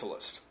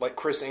mentalist like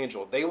Chris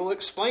Angel, they will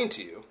explain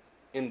to you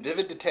in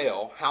vivid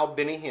detail how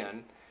Benny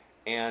Hinn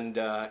and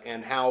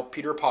how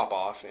Peter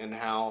Popoff and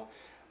how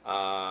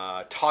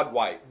Todd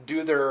White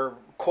do their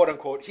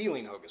quote-unquote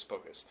healing hocus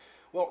pocus.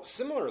 Well,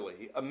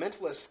 similarly, a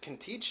mentalist can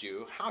teach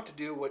you how to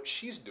do what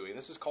she's doing.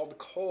 This is called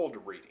cold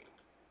reading.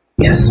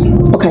 Yes.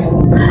 Okay.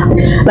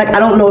 Like, I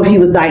don't know if he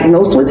was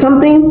diagnosed with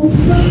something.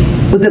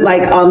 Was it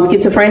like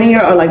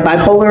schizophrenia or like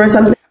bipolar or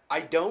something?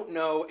 I don't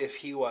know if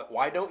he was.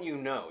 Why don't you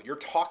know? You're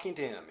talking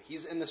to him.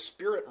 He's in the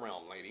spirit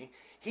realm, lady.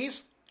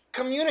 He's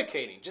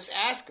communicating. Just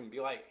ask him. Be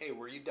like, hey,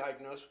 were you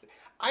diagnosed with it?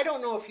 I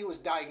don't know if he was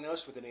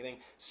diagnosed with anything,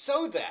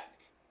 so that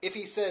if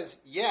he says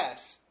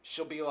yes,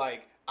 she'll be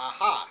like,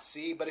 aha,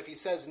 see? But if he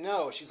says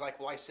no, she's like,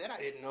 well, I said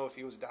I didn't know if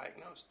he was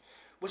diagnosed.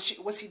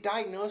 Was he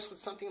diagnosed with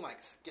something like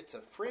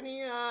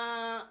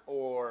schizophrenia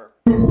or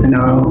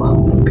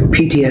No,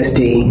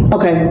 PTSD.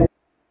 Okay.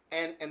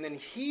 and then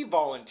he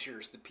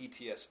volunteers the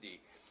PTSD.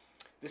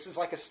 This is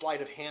like a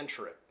sleight of hand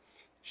trick.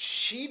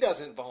 She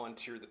doesn't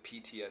volunteer the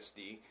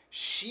PTSD.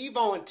 She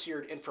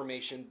volunteered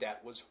information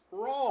that was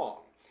wrong.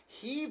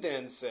 He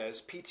then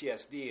says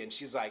PTSD, and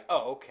she's like,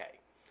 oh, okay.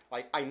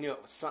 Like, I knew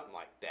it was something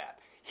like that.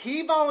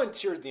 He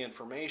volunteered the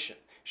information.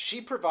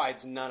 She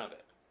provides none of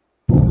it.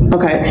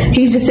 Okay.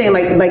 He's just saying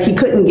like he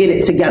couldn't get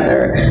it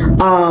together.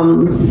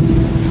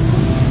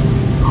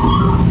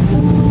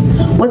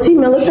 Was he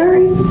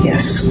military?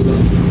 Yes.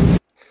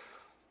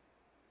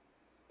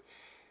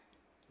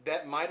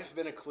 That might have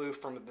been a clue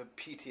from the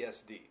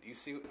PTSD. Do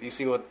you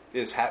see what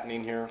is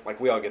happening here? Like,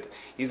 we all get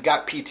he's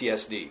got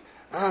PTSD.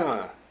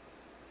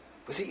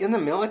 Was he in the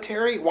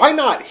military? Why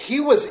not? He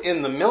was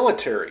in the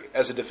military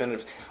as a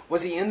definitive.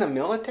 Was he in the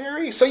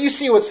military? So you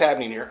see what's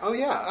happening here. Oh,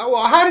 yeah. Oh,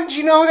 well, how did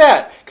you know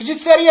that? Because you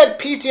said he had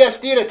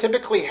PTSD, and it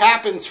typically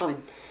happens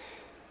from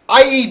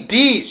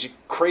IEDs, you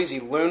crazy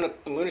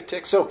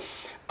lunatic. So,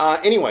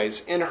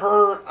 anyways, in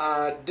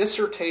her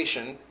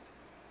dissertation,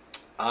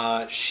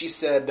 she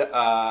said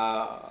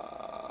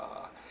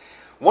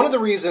one of the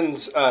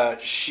reasons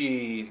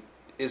she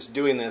is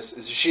doing this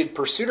is she had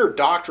pursued her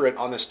doctorate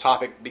on this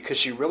topic because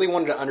she really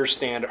wanted to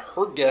understand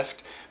her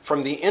gift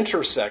from the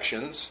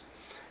intersectionality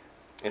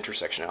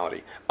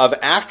of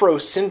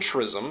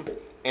Afrocentrism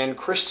and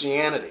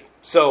Christianity.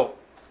 So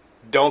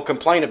don't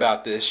complain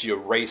about this, you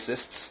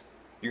racists.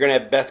 You're going to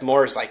have Beth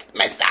Morris like,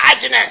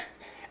 misogynist.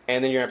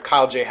 And then you're going to have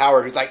Kyle J.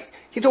 Howard who's like,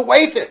 he's a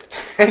wafist.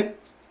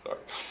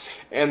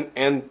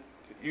 and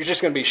you're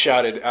just going to be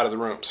shouted out of the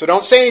room. So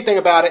don't say anything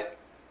about it.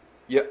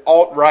 You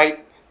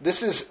alt-right.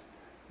 This is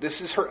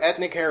her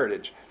ethnic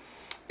heritage.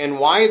 And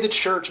why the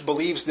church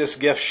believes this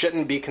gift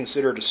shouldn't be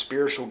considered a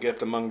spiritual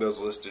gift among those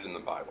listed in the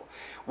Bible.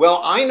 Well,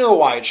 I know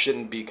why it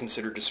shouldn't be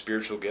considered a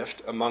spiritual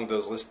gift among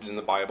those listed in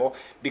the Bible,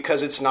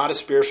 because it's not a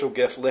spiritual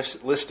gift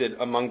listed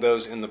among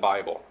those in the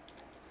Bible.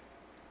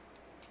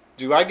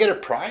 Do I get a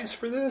prize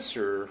for this,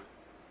 or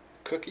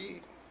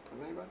cookie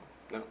from anybody?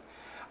 No.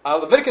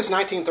 Leviticus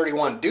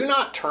 19:31, do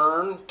not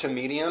turn to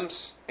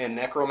mediums and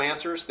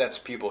necromancers, that's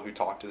people who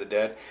talk to the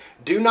dead.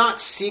 Do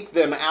not seek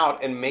them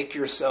out and make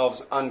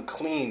yourselves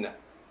unclean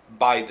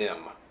by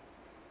them.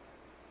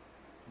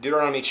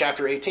 Deuteronomy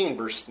chapter 18,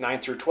 verse 9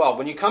 through 12.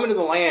 When you come into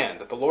the land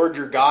that the Lord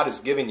your God is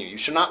giving you, you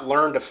should not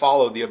learn to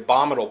follow the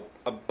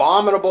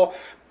abominable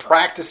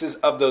practices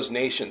of those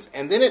nations.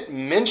 And then it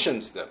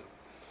mentions them,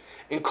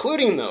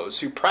 including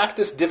those who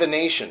practice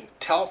divination,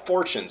 tell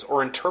fortunes,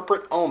 or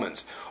interpret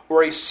omens,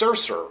 or a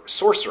sorcerer,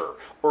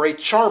 or a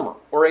charmer,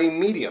 or a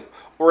medium,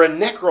 or a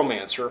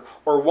necromancer,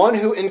 or one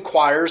who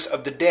inquires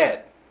of the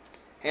dead.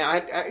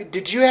 And do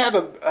you have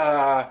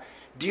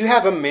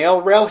a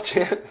male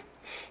relative?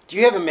 Do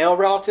you have a male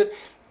relative?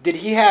 Did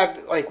he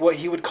have like what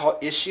he would call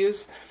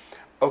issues?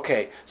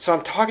 Okay, so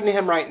I'm talking to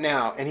him right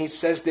now, and he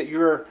says that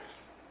you're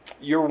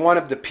one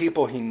of the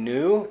people he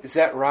knew. Is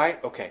that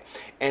right? Okay,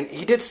 and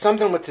he did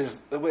something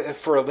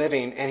for a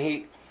living, and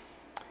he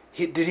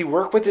did he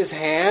work with his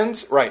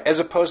hands? Right, as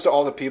opposed to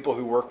all the people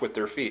who work with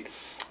their feet.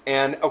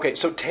 And okay,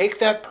 so take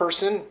that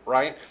person,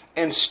 right,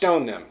 and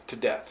stone them to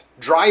death.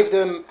 Drive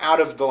them out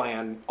of the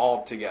land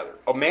altogether.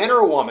 A man or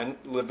a woman,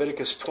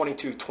 Leviticus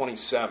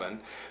 22:27,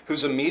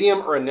 who's a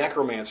medium or a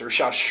necromancer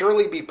shall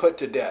surely be put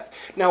to death.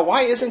 Now,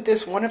 why isn't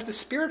this one of the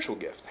spiritual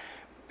gifts?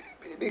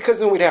 Because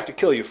then we'd have to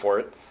kill you for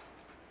it.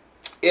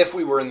 If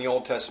we were in the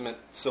Old Testament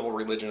civil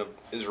religion of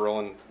Israel,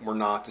 and we're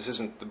not. This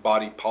isn't the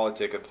body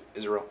politic of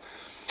Israel.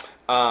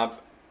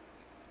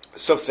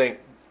 So thank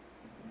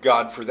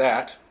God for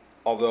that.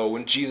 Although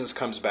when Jesus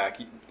comes back,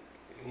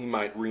 he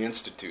might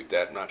reinstitute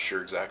that. I'm not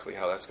sure exactly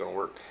how that's going to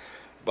work.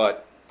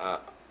 But I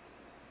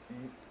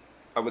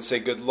would say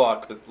good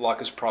luck, but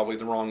luck is probably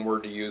the wrong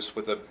word to use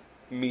with a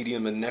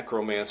medium and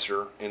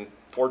necromancer and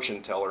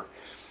fortune teller.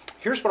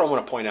 Here's what I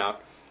want to point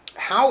out.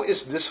 How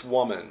is this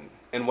woman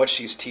and what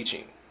she's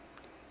teaching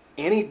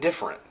any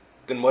different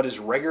than what is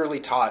regularly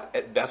taught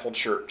at Bethel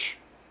Church?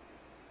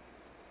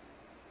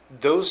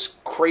 Those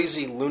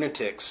crazy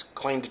lunatics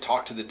claim to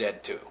talk to the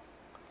dead too.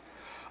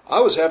 I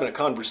was having a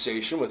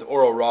conversation with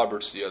Oral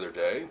Roberts the other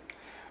day.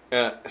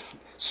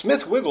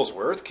 Smith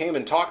Wigglesworth came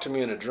and talked to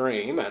me in a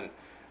dream, and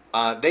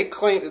they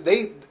claim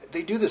they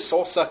do this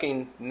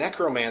soul-sucking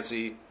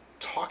necromancy,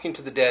 talking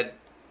to the dead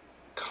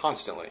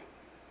constantly.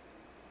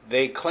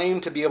 They claim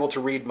to be able to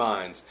read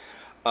minds.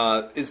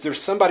 Is there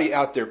somebody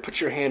out there?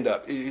 Put your hand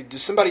up.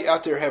 Does somebody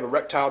out there have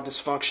erectile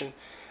dysfunction?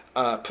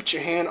 Put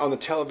your hand on the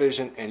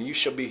television, and you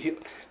shall be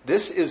healed.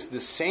 This is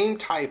the same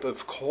type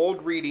of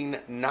cold reading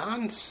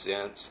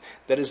nonsense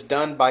that is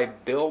done by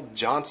Bill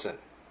Johnson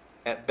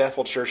at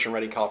Bethel Church in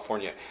Redding,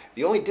 California.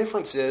 The only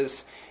difference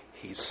is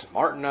he's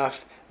smart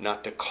enough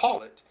not to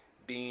call it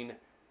being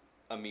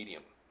a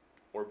medium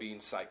or being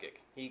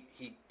psychic. He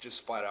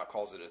just flat out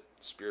calls it a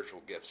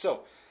spiritual gift.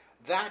 So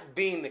that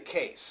being the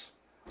case,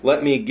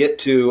 let me get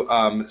to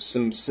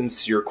some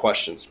sincere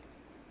questions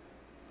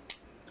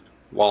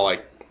while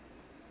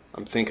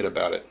I'm thinking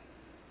about it.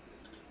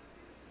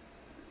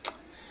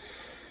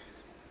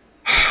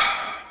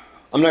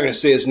 I'm not going to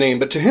say his name,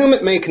 but to whom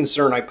it may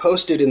concern, I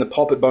posted in the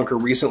Pulpit Bunker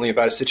recently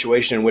about a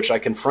situation in which I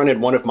confronted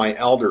one of my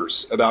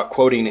elders about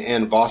quoting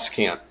Ann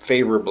Voskamp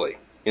favorably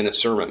in a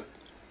sermon.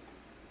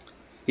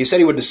 He said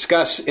he would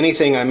discuss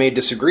anything I may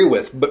disagree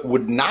with, but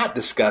would not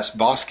discuss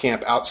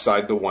Voskamp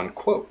outside the one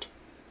quote.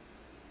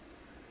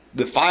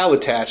 The file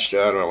attached,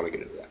 I don't want to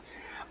get into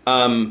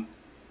that.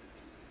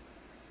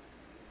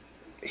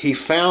 He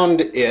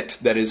found it,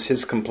 that is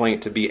his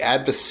complaint, to be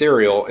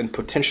adversarial and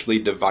potentially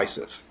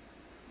divisive.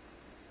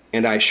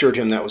 And I assured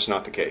him that was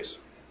not the case.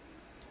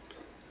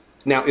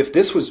 Now, if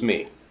this was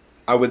me,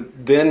 I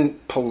would then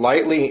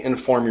politely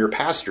inform your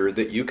pastor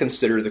that you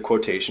consider the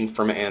quotation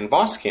from Ann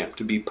Voskamp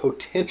to be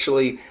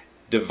potentially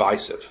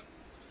divisive.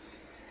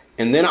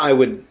 And then I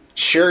would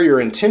share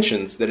your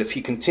intentions that if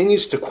he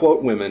continues to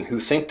quote women who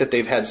think that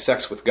they've had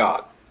sex with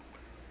God,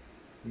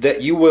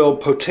 that you will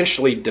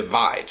potentially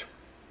divide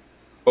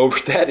over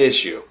that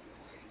issue.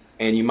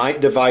 And you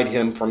might divide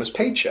him from his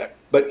paycheck.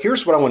 But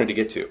here's what I wanted to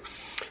get to.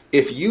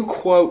 If you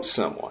quote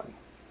someone,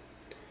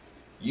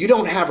 you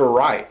don't have a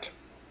right.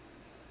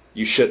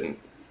 You shouldn't.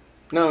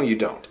 No, you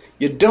don't.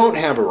 You don't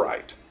have a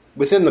right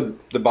within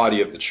the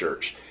body of the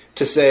church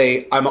to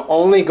say, I'm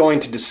only going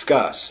to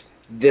discuss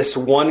this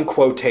one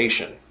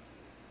quotation.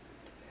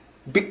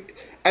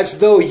 As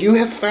though you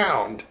have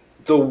found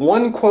the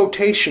one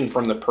quotation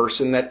from the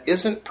person that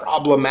isn't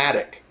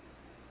problematic.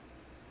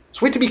 So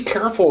we have to be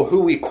careful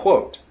who we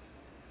quote.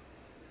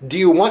 Do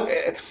you want...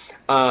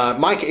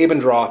 Mike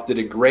Abendroth did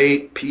a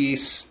great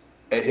piece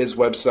at his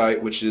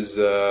website, which is,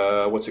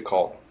 what's it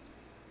called?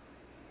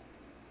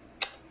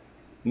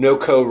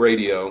 NoCo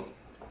Radio,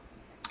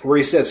 where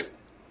he says,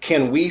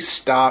 can we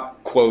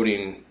stop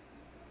quoting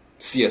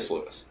C.S.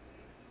 Lewis?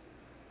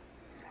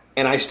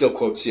 And I still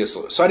quote C.S.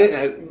 Lewis. So I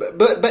didn't,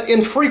 but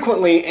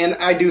infrequently, and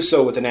I do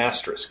so with an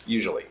asterisk,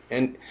 usually.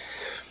 And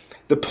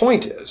the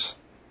point is,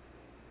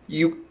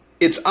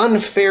 it's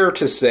unfair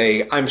to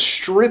say, I'm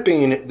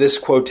stripping this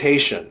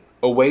quotation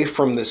away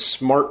from this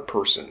smart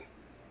person,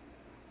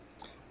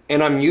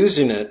 and I'm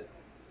using it,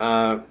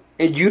 and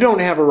you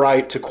don't have a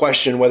right to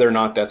question whether or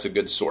not that's a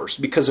good source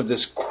because of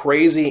this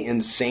crazy,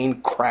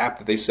 insane crap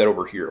that they said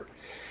over here.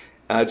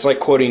 It's like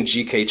quoting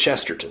G.K.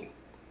 Chesterton.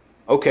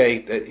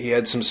 Okay, he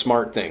had some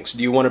smart things.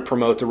 Do you want to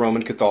promote the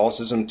Roman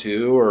Catholicism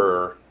too,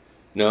 or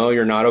no,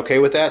 you're not okay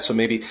with that?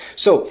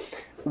 So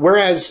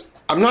whereas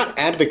I'm not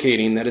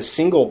advocating that a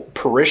single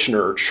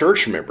parishioner or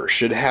church member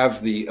should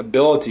have the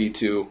ability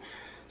to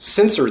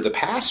censor the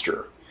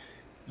pastor.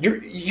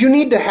 You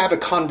need to have a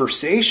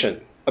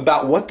conversation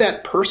about what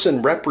that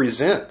person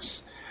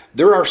represents.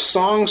 There are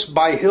songs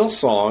by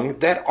Hillsong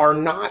that are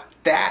not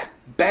that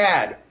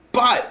bad,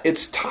 but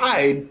it's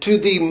tied to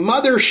the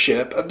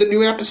mothership of the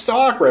New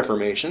Apostolic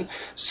Reformation,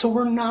 so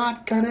we're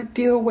not going to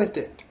deal with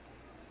it.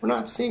 We're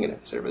not singing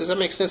it. Does that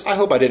make sense? I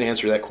hope I didn't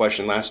answer that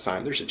question last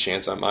time. There's a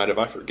chance I might have.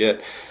 I forget.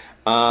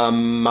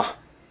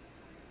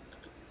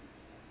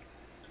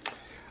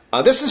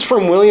 This is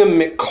from William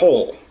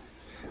McCole.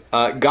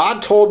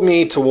 God told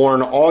me to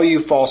warn all you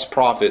false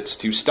prophets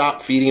to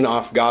stop feeding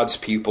off God's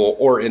people,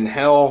 or in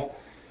hell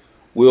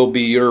will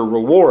be your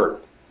reward.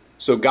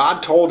 So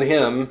God told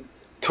him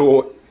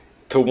to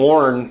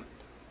warn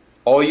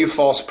all you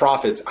false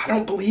prophets. I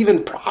don't believe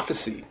in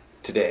prophecy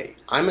today.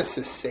 I'm a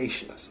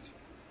cessationist.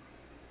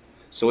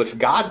 So if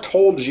God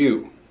told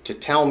you to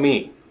tell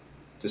me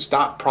to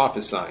stop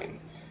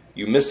prophesying,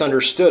 you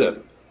misunderstood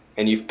him,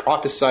 and you've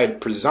prophesied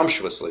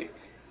presumptuously,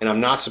 and I'm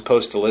not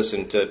supposed to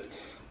listen to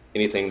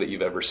anything that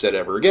you've ever said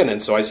ever again.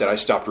 And so I said I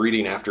stopped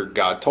reading after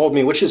God told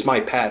me, which is my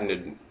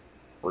patented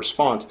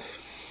response.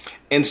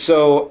 And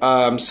so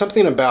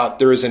something about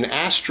there is an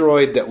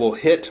asteroid that will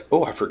hit...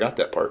 Oh, I forgot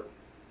that part.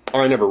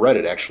 Or I never read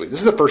it, actually. This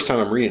is the first time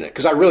I'm reading it,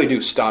 because I really do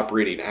stop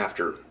reading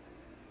after.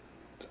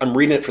 I'm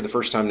reading it for the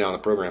first time now in the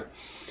program.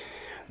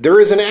 There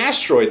is an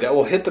asteroid that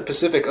will hit the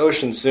Pacific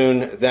Ocean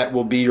soon that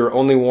will be your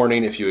only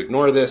warning if you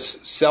ignore this.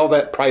 Sell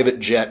that private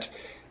jet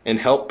and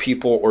help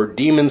people, or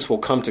demons will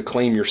come to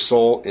claim your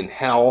soul in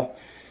hell.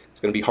 It's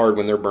going to be hard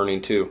when they're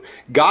burning too.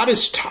 God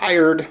is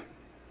tired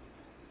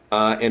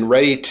and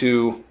ready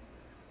to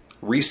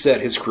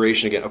reset his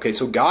creation again. Okay,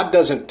 so God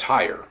doesn't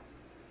tire.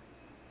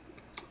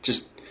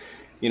 Just,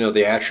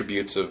 the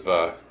attributes of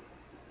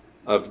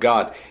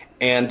God.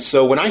 And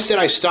so when I said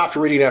I stopped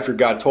reading after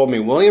God told me,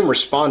 William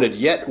responded,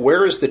 yet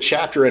where is the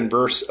chapter and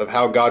verse of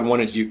how God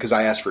wanted you? Because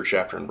I asked for a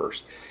chapter and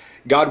verse.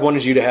 God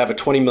wanted you to have a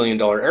 $20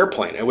 million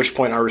airplane, at which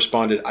point I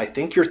responded, I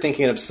think you're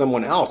thinking of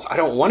someone else. I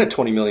don't want a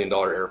 $20 million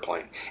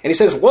airplane. And he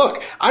says,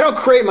 look, I don't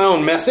create my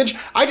own message.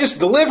 I just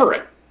deliver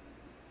it.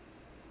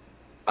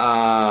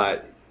 I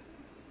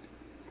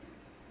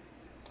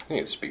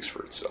think it speaks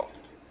for itself.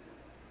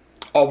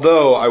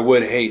 Although I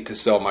would hate to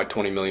sell my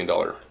 $20 million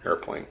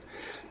airplane.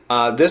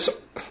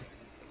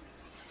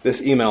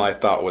 This email I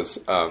thought was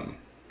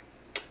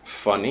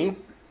funny.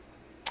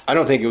 I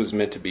don't think it was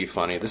meant to be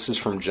funny. This is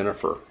from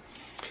Jennifer.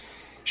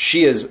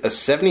 She is a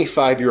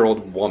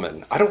 75-year-old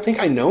woman. I don't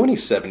think I know any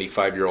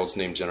 75-year-olds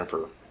named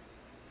Jennifer.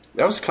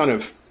 That was kind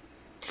of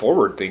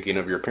forward thinking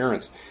of your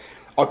parents.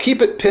 I'll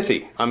keep it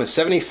pithy. I'm a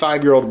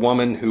 75-year-old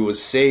woman who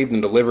was saved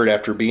and delivered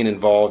after being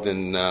involved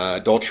in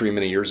adultery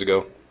many years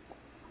ago.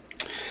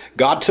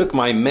 God took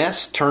my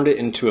mess, turned it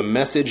into a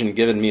message, and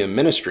given me a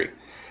ministry.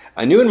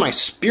 I knew in my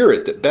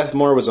spirit that Beth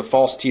Moore was a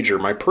false teacher.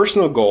 My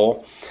personal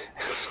goal...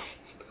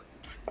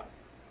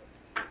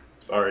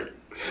 Sorry,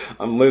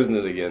 I'm losing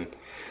it again.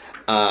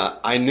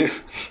 I knew...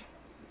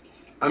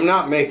 I'm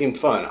not making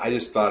fun. I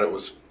just thought it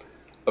was...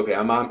 Okay,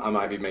 I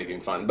might be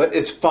making fun, but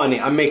it's funny.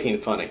 I'm making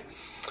it funny.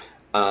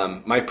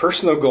 My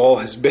personal goal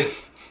has been...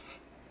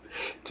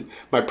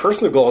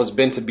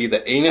 to be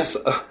the anus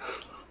of...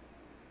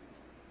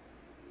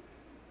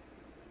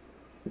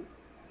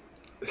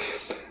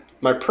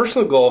 My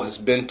personal goal has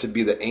been to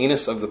be the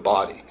anus of the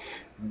body.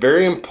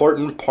 Very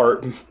important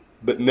part,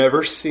 but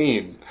never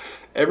seen.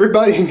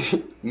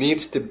 Everybody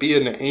needs to be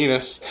an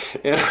anus,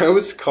 and I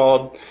was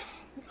called,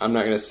 I'm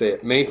not going to say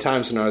it, many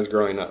times when I was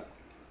growing up.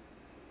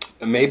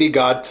 Maybe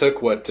God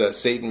took what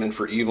Satan meant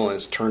for evil and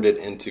has turned it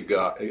into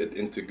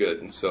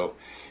good. And so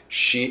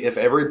if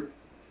every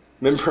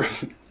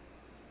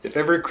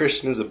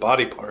Christian is a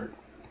body part,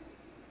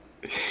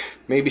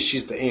 maybe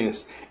she's the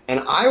anus.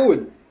 And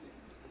I'm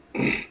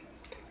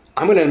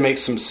going to make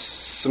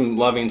some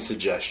loving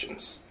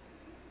suggestions.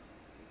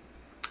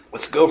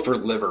 Let's go for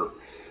liver,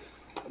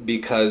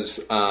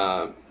 because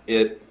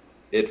it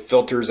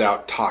filters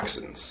out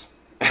toxins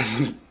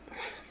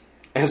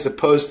as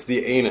opposed to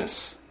the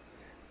anus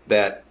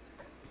that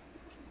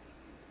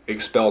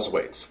expels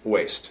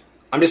waste.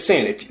 I'm just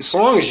saying, as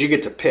long as you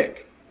get to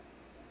pick,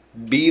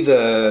 be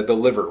the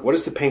liver. What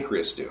does the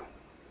pancreas do?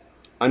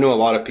 I know a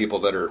lot of people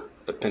that are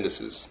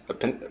appendices.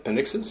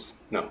 Appendixes?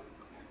 No.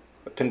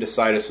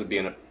 Appendicitis would be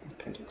an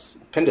appendix.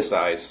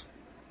 Appendixes.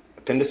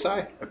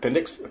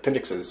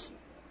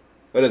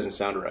 That doesn't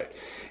sound right.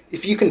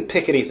 If you can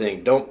pick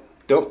anything, don't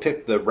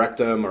pick the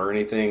rectum or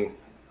anything.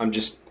 I'm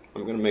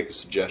going to make a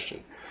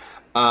suggestion.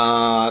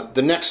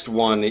 The next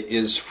one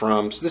is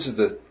from,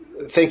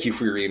 thank you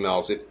for your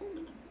emails. It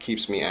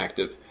keeps me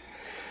active.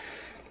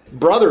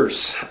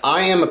 Brothers,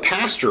 I am a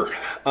pastor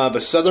of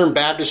a Southern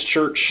Baptist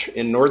church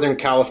in Northern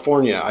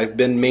California. I've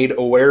been made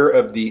aware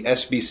of the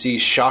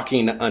SBC's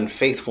shocking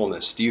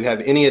unfaithfulness. Do you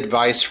have any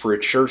advice for a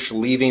church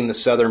leaving the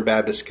Southern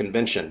Baptist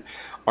Convention?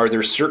 Are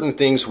there certain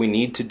things we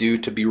need to do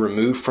to be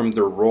removed from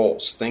their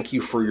roles? Thank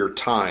you for your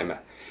time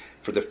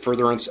for the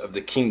furtherance of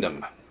the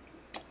kingdom.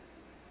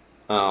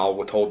 I'll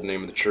withhold the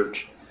name of the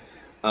church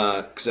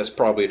because that's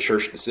probably a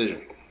church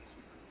decision.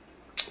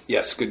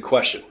 Yes, good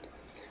question.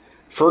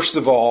 First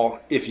of all,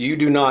 if you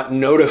do not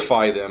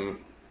notify them,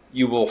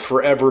 you will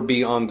forever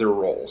be on their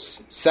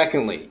rolls.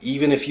 Secondly,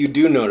 even if you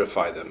do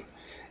notify them,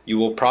 you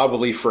will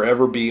probably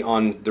forever be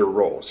on their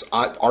rolls.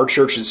 Our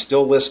church is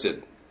still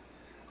listed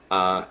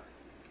on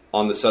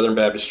the Southern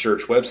Baptist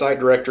Church website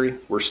directory.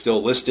 We're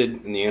still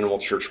listed in the Animal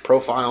Church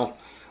profile.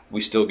 We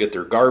still get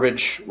their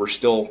garbage. We're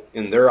still,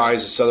 in their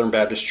eyes, a Southern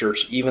Baptist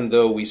Church, even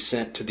though we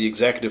sent to the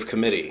executive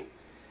committee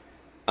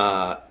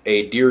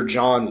a Dear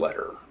John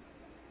letter.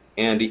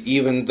 And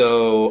even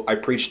though I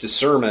preached a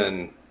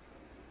sermon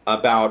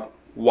about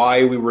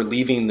why we were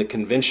leaving the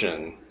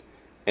convention,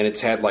 and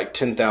it's had like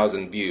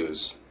 10,000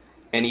 views,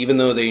 and even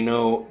though they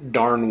know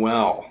darn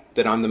well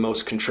that I'm the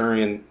most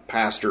contrarian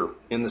pastor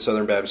in the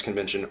Southern Baptist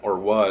Convention, or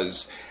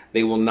was,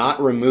 they will not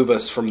remove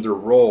us from their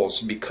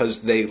roles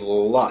because they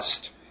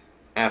lust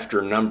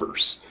after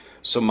numbers.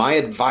 So my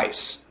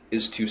advice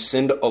is to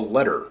send a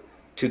letter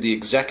to the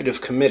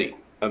executive committee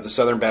of the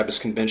Southern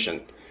Baptist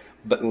Convention,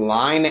 but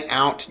line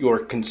out your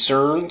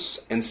concerns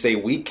and say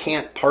we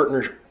can't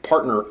partner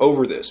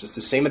over this. It's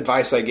the same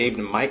advice I gave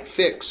to Mike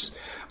Fix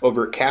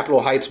over at Capitol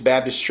Heights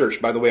Baptist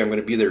Church. By the way, I'm going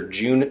to be there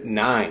June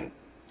 9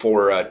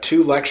 for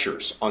 2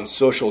 lectures on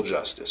social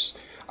justice.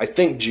 I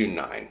think June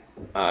 9.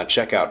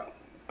 Check out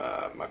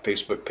my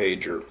Facebook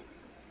page or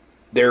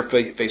their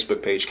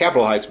Facebook page,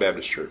 Capitol Heights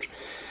Baptist Church.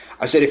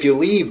 I said, if you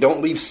leave,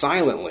 don't leave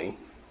silently.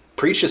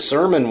 Preach a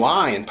sermon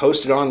why and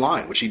post it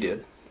online, which he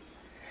did.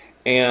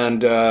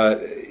 And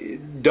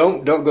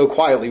don't go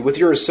quietly. With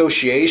your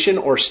association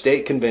or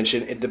state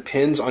convention, it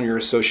depends on your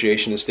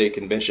association and state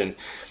convention.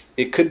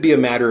 It could be a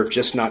matter of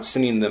just not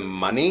sending them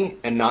money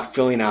and not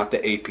filling out the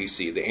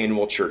APC, the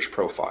annual church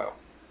profile.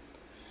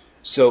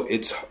 So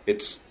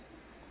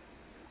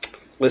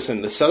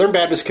listen, the Southern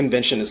Baptist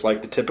Convention is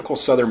like the typical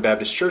Southern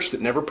Baptist church that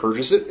never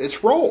purges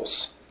its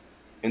rolls.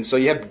 And so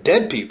you have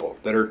dead people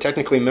that are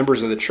technically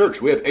members of the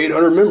church. We have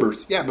 800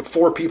 members. Yeah, but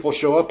 4 people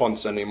show up on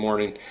Sunday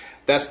morning.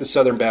 That's the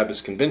Southern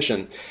Baptist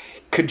Convention.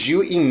 Could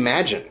you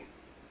imagine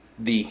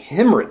the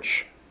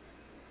hemorrhage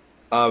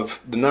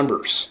of the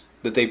numbers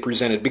that they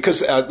presented?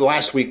 Because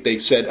last week they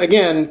said,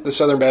 again, the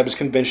Southern Baptist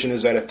Convention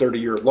is at a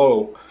 30-year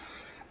low.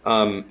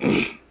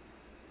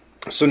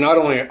 So not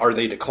only are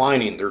they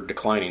declining, they're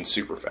declining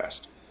super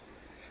fast.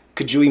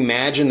 Could you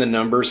imagine the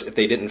numbers if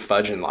they didn't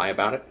fudge and lie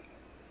about it?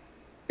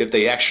 If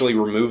they actually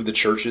removed the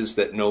churches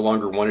that no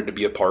longer wanted to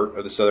be a part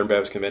of the Southern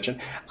Baptist Convention?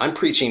 I'm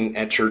preaching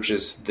at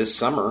churches this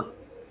summer,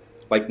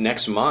 like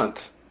next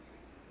month,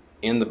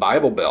 in the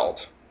Bible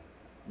Belt,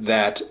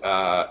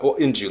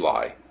 in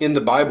July, in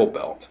the Bible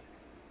Belt,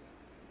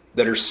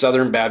 that are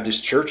Southern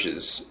Baptist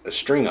churches, a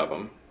string of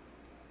them,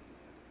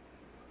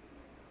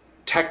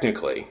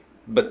 technically,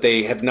 but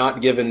they have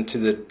not given to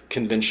the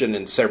convention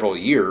in several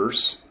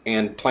years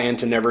and plan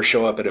to never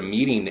show up at a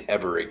meeting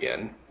ever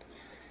again,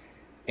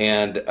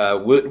 and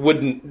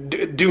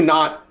do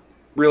not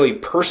really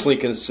personally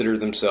consider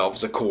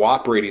themselves a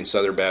cooperating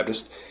Southern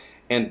Baptist,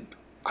 and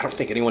I don't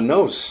think anyone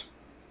knows.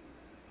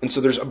 And so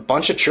there's a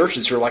bunch of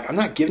churches who are like, I'm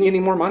not giving you any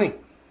more money.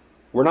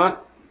 We're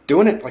not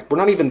doing it. Like, we're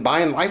not even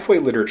buying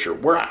Lifeway literature.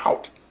 We're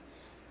out.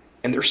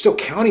 And they're still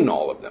counting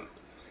all of them.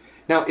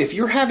 Now, if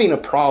you're having a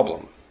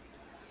problem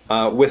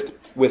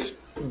with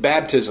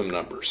baptism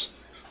numbers,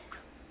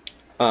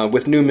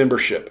 with new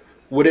membership,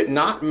 would it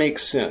not make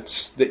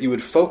sense that you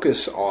would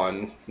focus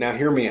on, now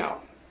hear me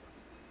out,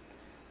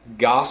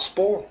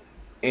 gospel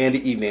and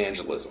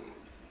evangelism?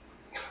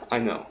 I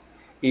know.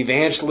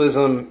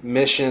 Evangelism,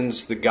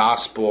 missions, the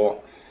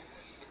gospel.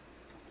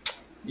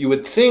 You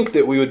would think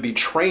that we would be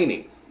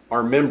training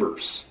our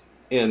members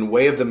in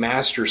Way of the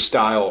Master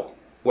style.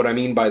 What I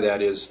mean by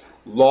that is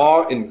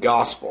law and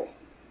gospel,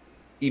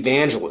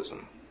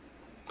 evangelism,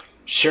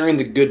 sharing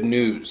the good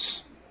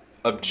news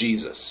of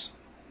Jesus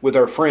with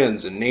our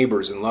friends and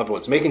neighbors and loved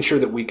ones, making sure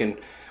that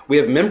we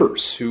have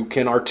members who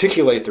can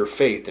articulate their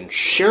faith and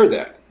share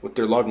that with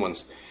their loved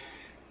ones.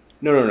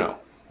 No.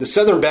 The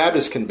Southern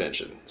Baptist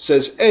Convention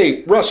says,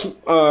 hey, Russ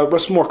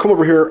Moore, come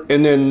over here.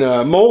 And then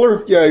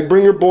Moeller, yeah,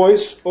 bring your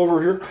boys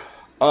over here.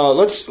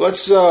 Let's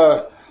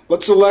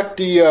elect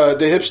the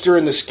hipster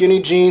in the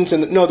skinny jeans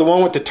and the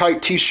one with the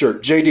tight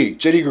T-shirt,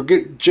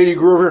 JD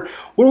grew over here.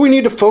 What do we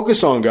need to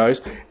focus on,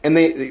 guys? And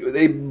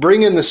they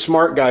bring in the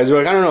smart guys. They're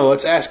like, I don't know.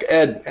 Let's ask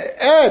Ed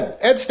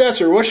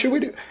Stetzer. What should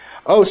we do?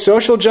 Oh,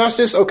 social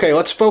justice. Okay,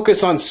 let's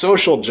focus on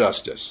social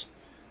justice,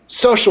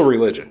 social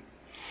religion.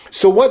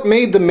 So what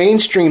made the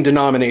mainstream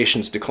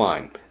denominations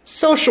decline?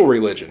 Social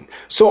religion.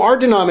 So our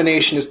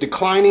denomination is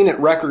declining at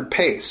record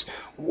pace.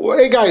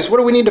 Hey guys, what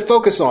do we need to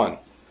focus on?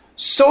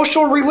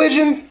 Social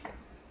religion?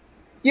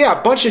 Yeah,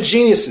 a bunch of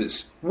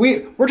geniuses.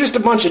 We're just a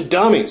bunch of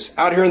dummies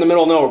out here in the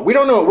middle of nowhere. We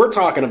don't know what we're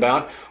talking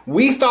about.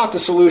 We thought the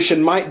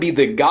solution might be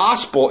the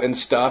gospel and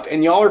stuff,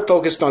 and y'all are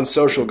focused on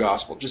social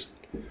gospel. Just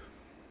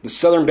the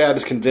Southern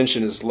Baptist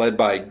Convention is led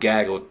by a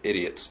gaggle of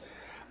idiots.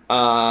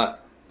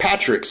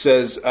 Patrick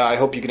says, I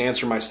hope you can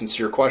answer my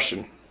sincere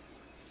question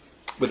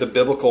with a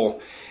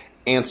biblical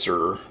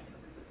answer.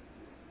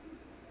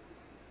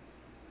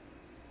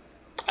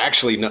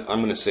 Actually, no, I'm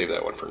going to save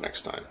that one for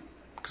next time,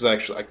 because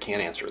I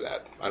can't answer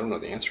that. I don't know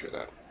the answer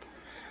to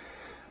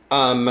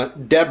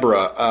that.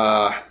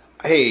 Deborah,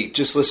 hey,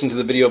 just listen to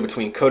the video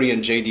between Cody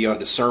and JD on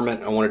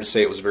discernment. I wanted to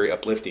say it was very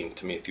uplifting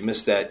to me. If you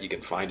missed that, you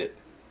can find it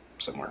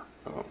somewhere.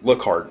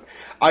 Look hard.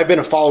 I've been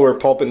a follower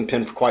of Pulpit and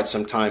Pen for quite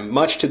some time,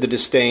 much to the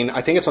disdain.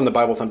 I think it's on the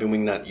Bible Thumping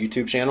Wingnut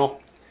YouTube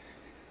channel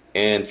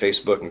and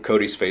Facebook, and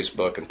Cody's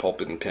Facebook, and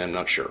Pulpit and Pen,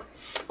 not sure.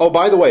 Oh,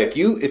 by the way,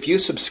 if you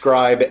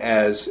subscribe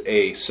as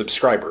a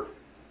subscriber,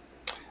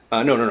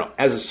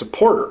 as a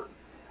supporter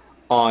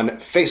on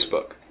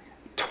Facebook,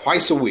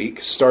 twice a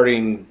week,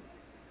 starting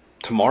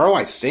tomorrow,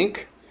 I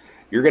think,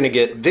 you're going to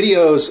get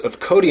videos of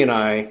Cody and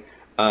I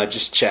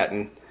just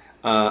chatting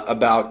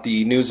about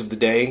the news of the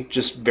day,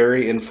 just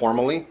very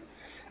informally.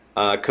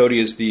 Cody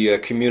is the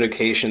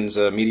communications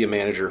media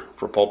manager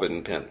for Pulpit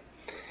and Pen,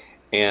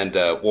 and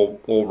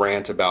we'll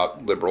rant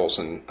about liberals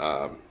and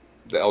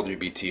the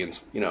LGBT and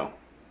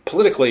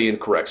politically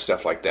incorrect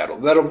stuff like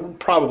that. That'll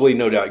probably,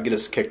 no doubt, get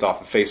us kicked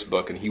off of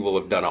Facebook, and he will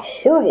have done a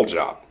horrible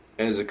job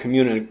as a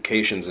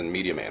communications and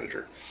media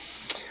manager.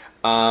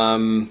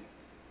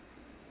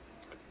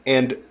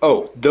 And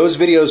those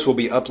videos will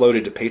be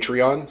uploaded to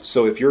Patreon.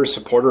 So if you're a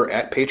supporter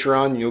at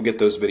Patreon, you'll get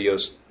those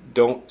videos.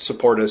 Don't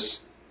support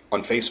us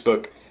on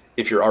Facebook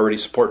if you're already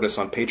supporting us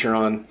on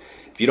Patreon.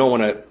 If you don't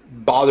want to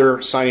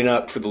bother signing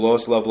up for the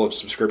lowest level of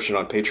subscription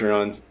on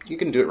Patreon, you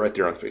can do it right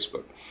there on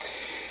Facebook.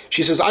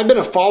 She says, I've been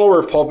a follower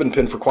of Pulpit and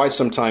Pen for quite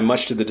some time,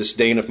 much to the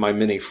disdain of my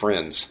many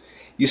friends.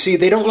 You see,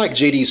 they don't like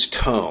JD's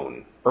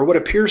tone, or what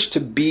appears to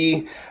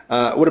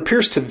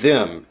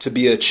them to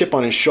be a chip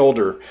on his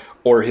shoulder,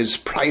 or his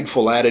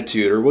prideful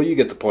attitude, or, well, you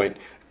get the point,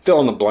 fill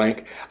in the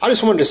blank. I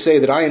just wanted to say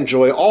that I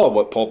enjoy all of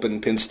what Pulpit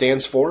and Pen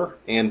stands for,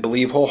 and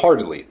believe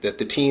wholeheartedly that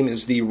the team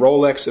is the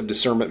Rolex of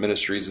discernment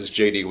ministries, as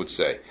JD would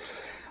say.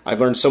 I've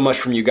learned so much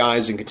from you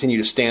guys and continue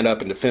to stand up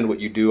and defend what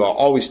you do. I'll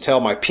always tell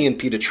my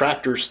P&P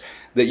detractors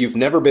that you've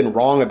never been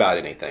wrong about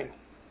anything.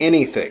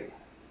 Anything.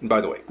 And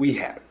by the way,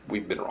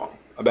 we've been wrong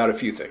about a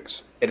few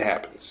things. It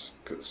happens,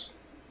 because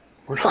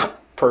we're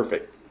not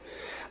perfect,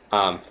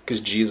 because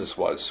Jesus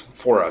was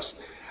for us.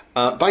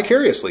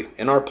 Vicariously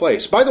in our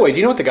place. By the way, do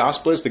you know what the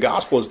gospel is? The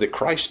gospel is that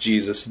Christ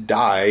Jesus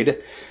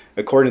died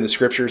according to the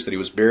scriptures, that he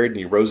was buried and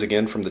he rose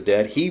again from the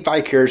dead. He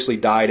vicariously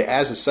died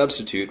as a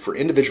substitute for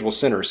individual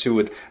sinners who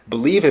would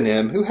believe in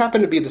him, who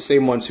happen to be the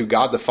same ones who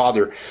God the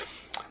Father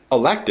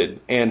elected,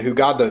 and who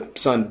God the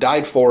Son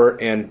died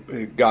for,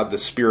 and God the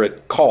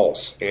Spirit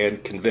calls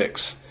and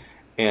convicts,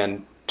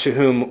 and to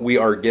whom we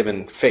are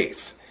given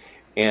faith.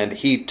 And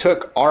he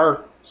took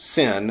our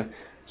sin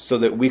so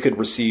that we could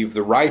receive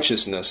the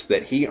righteousness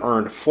that he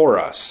earned for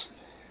us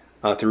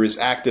through his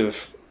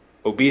active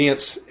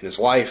obedience in his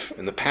life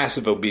and the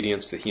passive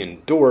obedience that he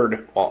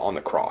endured while on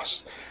the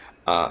cross.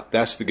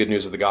 That's the good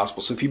news of the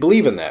gospel. So if you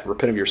believe in that,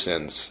 repent of your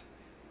sins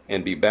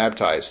and be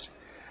baptized.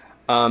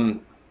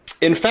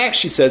 In fact,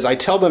 she says, I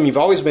tell them you've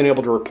always been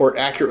able to report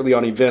accurately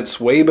on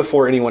events way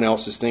before anyone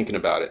else is thinking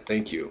about it.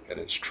 Thank you. And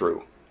it's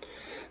true.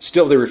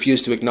 Still, they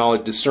refuse to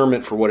acknowledge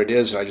discernment for what it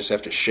is, and I just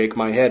have to shake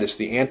my head. It's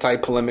the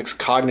anti-polemics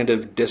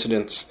cognitive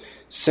dissonance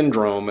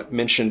syndrome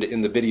mentioned in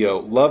the video.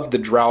 Love the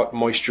drought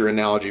moisture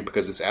analogy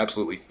because it's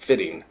absolutely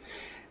fitting,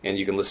 and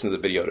you can listen to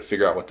the video to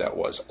figure out what that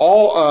was.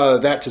 All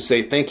that to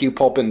say, thank you,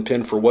 Pulpit and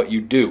Pin, for what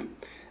you do.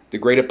 The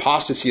great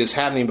apostasy is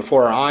happening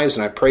before our eyes,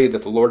 and I pray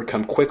that the Lord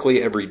come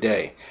quickly every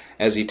day.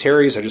 As he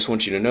tarries, I just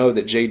want you to know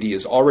that JD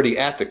is already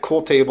at the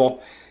cool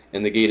table,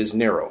 and the gate is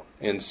narrow,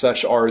 and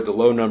such are the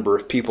low number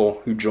of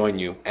people who join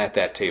you at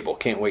that table.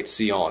 Can't wait to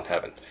see you all in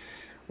heaven.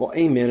 Well,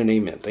 amen and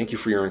amen. Thank you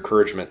for your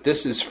encouragement.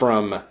 This is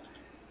from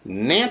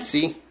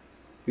Nancy,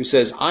 who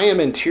says, I am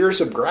in tears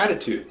of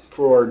gratitude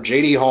for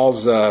J.D.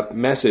 Hall's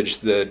message,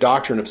 The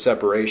Doctrine of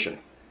Separation.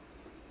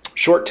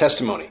 Short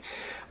testimony.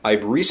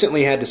 I've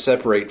recently had to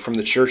separate from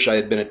the church I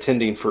had been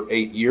attending for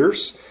 8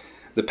 years.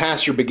 The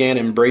pastor began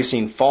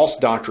embracing false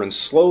doctrines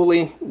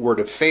slowly, word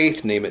of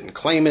faith, name it and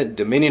claim it,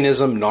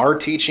 dominionism, NAR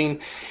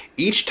teaching.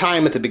 Each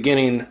time at the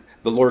beginning,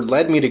 the Lord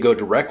led me to go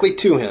directly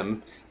to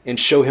him and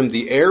show him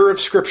the error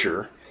of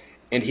Scripture,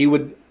 and he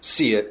would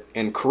see it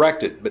and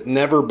correct it, but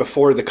never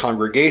before the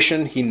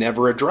congregation. He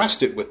never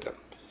addressed it with them.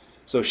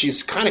 So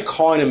she's kind of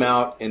calling him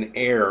out in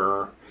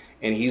error,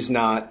 and he's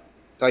not,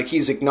 like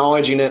he's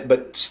acknowledging it,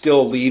 but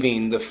still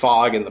leaving the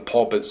fog in the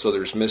pulpit so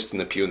there's mist in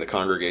the pew, and the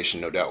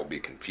congregation no doubt will be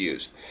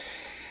confused.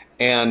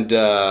 And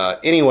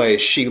anyway,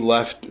 she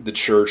left the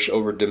church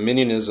over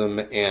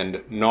dominionism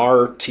and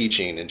NAR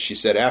teaching. And she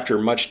said, after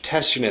much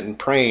testing it and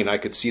praying, I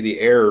could see the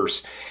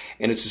errors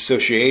and its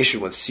association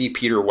with C.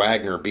 Peter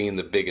Wagner being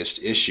the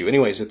biggest issue.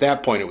 Anyways, at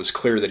that point, it was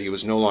clear that he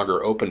was no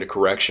longer open to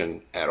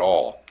correction at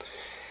all.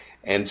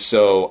 And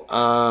so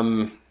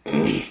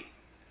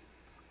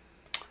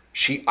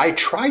I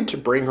tried to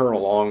bring her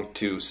along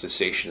to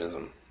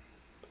cessationism.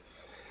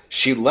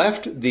 She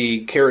left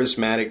the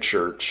charismatic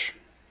church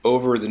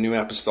over the New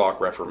Apostolic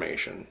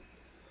Reformation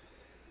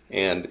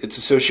and its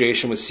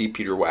association with C.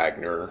 Peter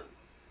Wagner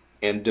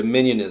and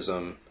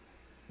dominionism,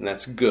 and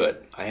that's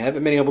good. I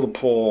haven't been able to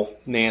pull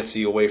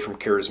Nancy away from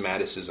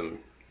charismaticism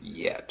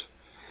yet.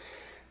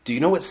 Do you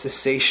know what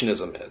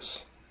cessationism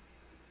is?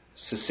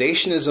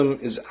 Cessationism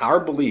is our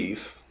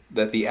belief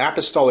that the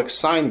apostolic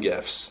sign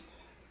gifts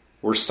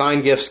were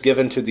sign gifts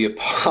given to the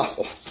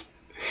apostles,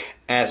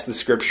 as the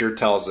scripture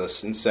tells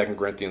us in 2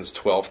 Corinthians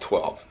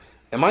 12:12.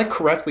 Am I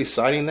correctly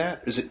citing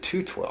that? Or is it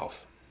 2:12?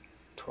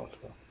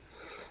 12:12.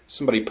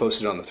 Somebody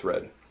posted on the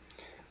thread.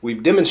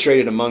 We've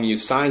demonstrated among you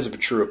signs of a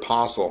true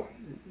apostle,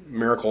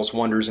 miracles,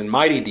 wonders, and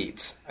mighty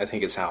deeds, I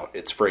think is how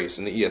it's phrased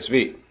in the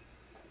ESV.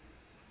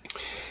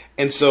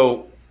 And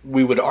so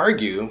we would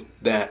argue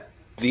that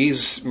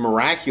these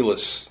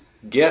miraculous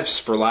gifts,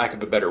 for lack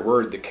of a better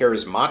word, the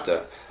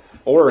charismata,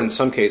 or in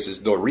some cases,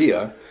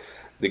 doria,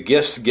 the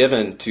gifts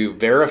given to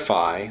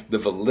verify the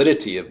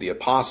validity of the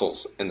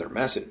apostles and their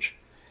message,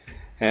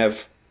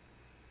 have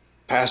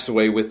passed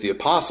away with the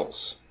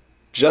apostles.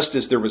 Just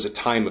as there was a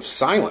time of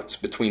silence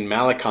between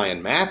Malachi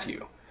and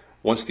Matthew,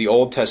 once the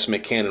Old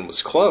Testament canon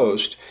was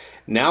closed,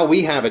 now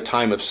we have a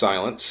time of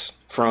silence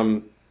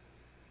from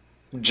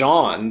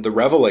John, the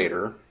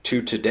Revelator,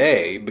 to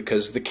today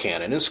because the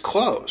canon is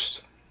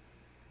closed.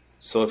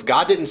 So if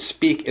God didn't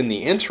speak in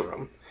the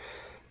interim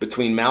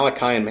between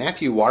Malachi and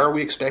Matthew, why are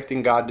we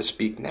expecting God to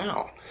speak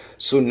now?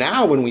 So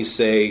now when we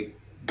say,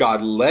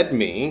 God led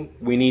me,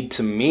 we need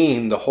to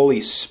mean the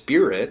Holy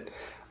Spirit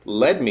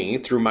led me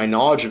through my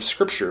knowledge of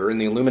Scripture and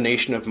the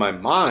illumination of my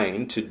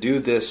mind to do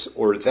this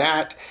or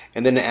that,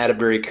 and then add a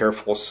very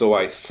careful so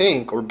I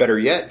think, or better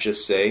yet,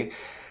 just say,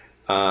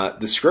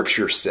 the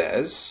Scripture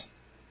says,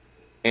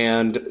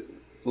 and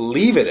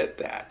leave it at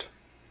that,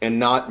 and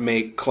not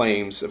make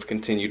claims of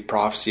continued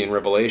prophecy and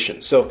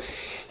revelation. So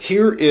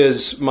here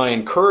is my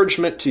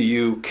encouragement to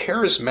you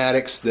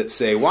charismatics that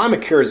say, well, I'm a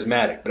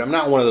charismatic, but I'm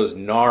not one of those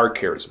NAR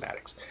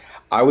charismatics.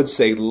 I would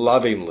say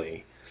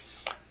lovingly,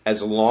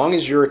 as long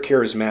as you're a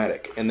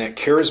charismatic and that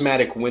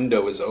charismatic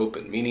window is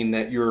open, meaning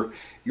that you're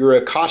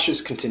a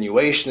cautious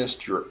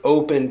continuationist, you're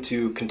open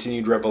to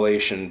continued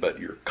revelation, but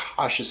you're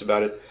cautious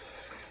about it,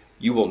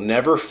 you will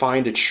never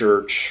find a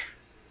church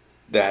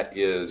that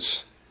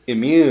is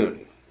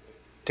immune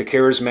to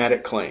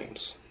charismatic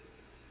claims.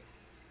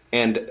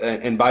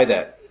 And by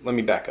that, let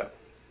me back up.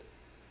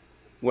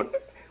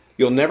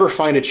 You'll never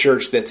find a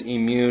church that's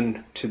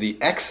immune to the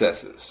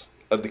excesses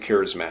of the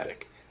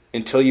charismatic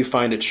until you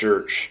find a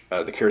church,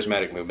 the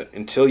charismatic movement,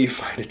 until you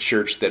find a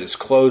church that is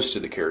close to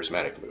the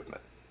charismatic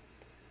movement.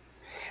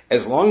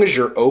 As long as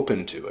you're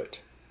open to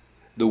it,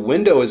 the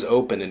window is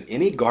open, and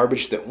any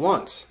garbage that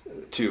wants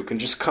to can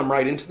just come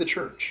right into the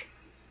church.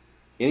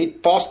 Any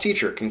false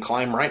teacher can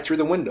climb right through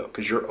the window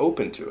because you're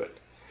open to it.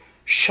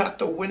 Shut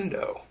the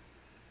window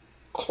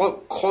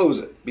close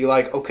it. Be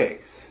like, okay,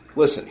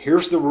 listen,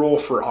 here's the rule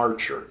for our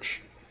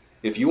church.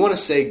 If you want to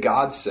say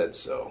God said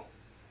so,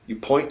 you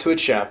point to a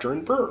chapter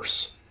and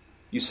verse.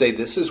 You say,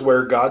 this is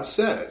where God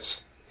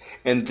says.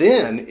 And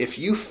then if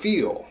you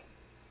feel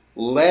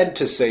led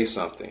to say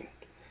something,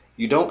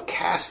 you don't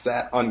cast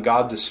that on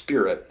God the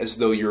Spirit as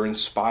though you're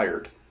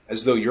inspired,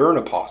 as though you're an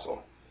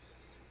apostle.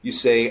 You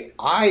say,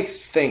 I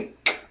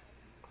think,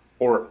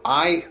 or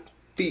I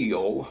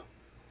feel,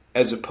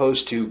 as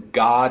opposed to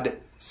God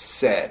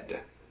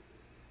said.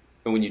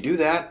 And when you do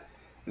that,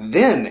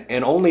 then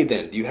and only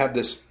then do you have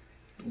this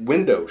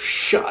window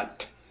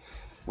shut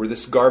where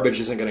this garbage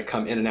isn't going to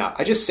come in and out.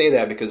 I just say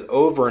that because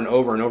over and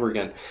over and over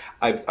again,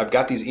 I've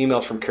got these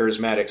emails from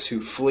charismatics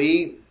who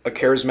flee a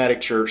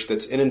charismatic church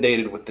that's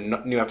inundated with the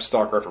New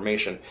Apostolic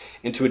Reformation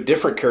into a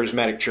different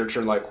charismatic church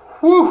and like,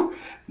 whew,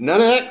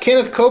 none of that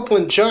Kenneth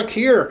Copeland junk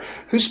here.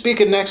 Who's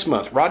speaking next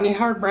month? Rodney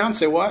Howard-Browne,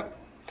 say what?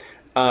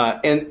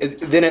 And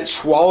then it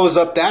swallows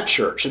up that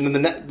church. And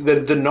then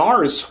the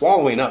NAR is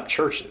swallowing up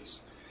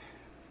churches.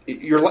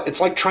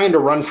 It's like trying to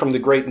run from the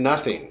great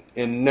nothing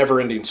in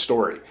Never-Ending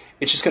Story.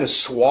 It's just going to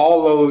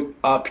swallow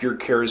up your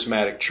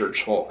charismatic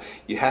church whole.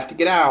 You have to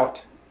get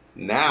out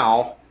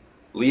now,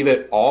 leave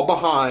it all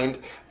behind,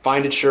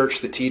 find a church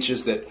that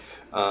teaches that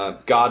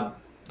God,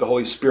 the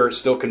Holy Spirit,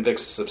 still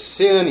convicts us of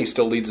sin. He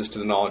still leads us to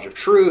the knowledge of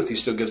truth. He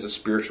still gives us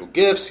spiritual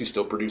gifts. He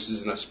still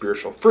produces in us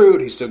spiritual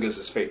fruit. He still gives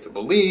us faith to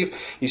believe.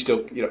 He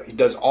still, he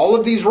does all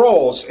of these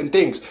roles and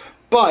things.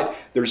 But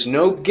there's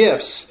no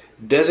gifts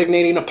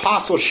designating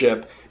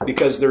apostleship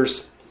because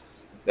there's,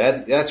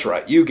 that's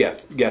right, you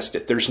guessed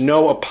it. There's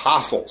no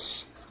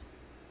apostles.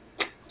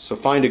 So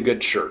find a good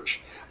church.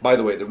 By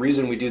the way, the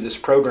reason we do this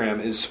program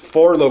is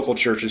for local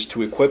churches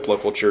to equip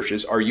local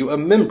churches. Are you a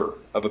member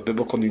of a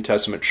biblical New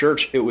Testament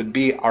church? It would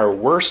be our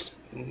worst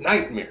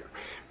nightmare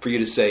for you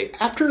to say,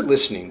 after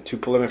listening to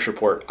Polemics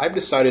Report, I've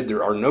decided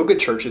there are no good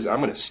churches. I'm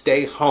going to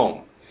stay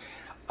home.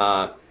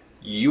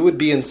 You would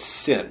be in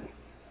sin.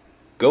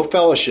 Go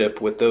fellowship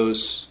with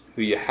those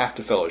who you have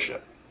to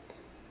fellowship.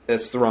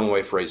 That's the wrong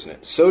way of phrasing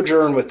it.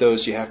 Sojourn with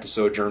those you have to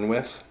sojourn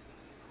with.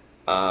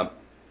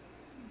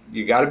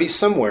 You got to be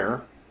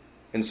somewhere.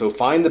 And so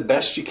find the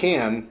best you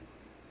can,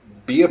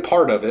 be a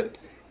part of it,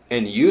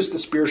 and use the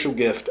spiritual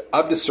gift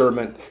of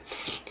discernment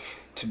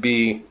to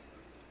be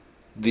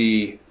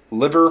the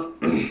liver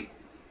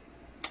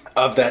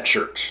of that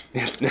church,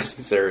 if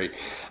necessary,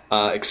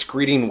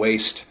 excreting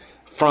waste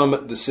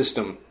from the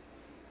system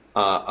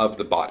of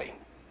the body.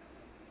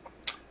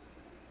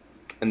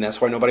 And that's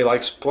why nobody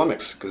likes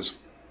polemics, because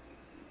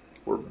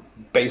we're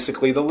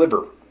basically the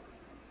liver.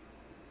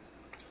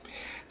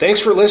 Thanks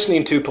for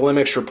listening to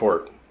Polemics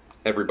Report,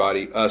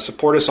 everybody.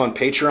 Support us on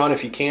Patreon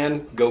if you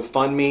can.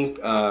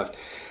 GoFundMe.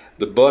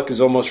 The book is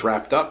almost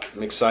wrapped up.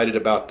 I'm excited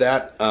about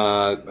that.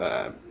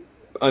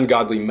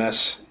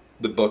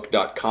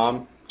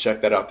 Ungodlymessthebook.com.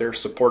 Check that out there.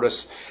 Support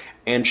us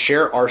and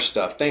share our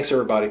stuff. Thanks,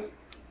 everybody.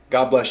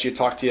 God bless you.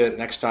 Talk to you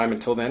next time.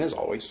 Until then, as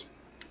always,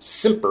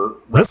 Semper.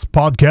 This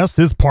podcast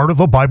is part of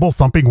the Bible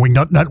Thumping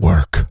Wingnut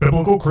Network.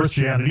 Biblical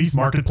Christianity's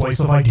marketplace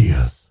of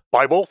ideas.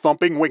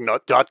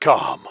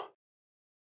 BibleThumpingWingnut.com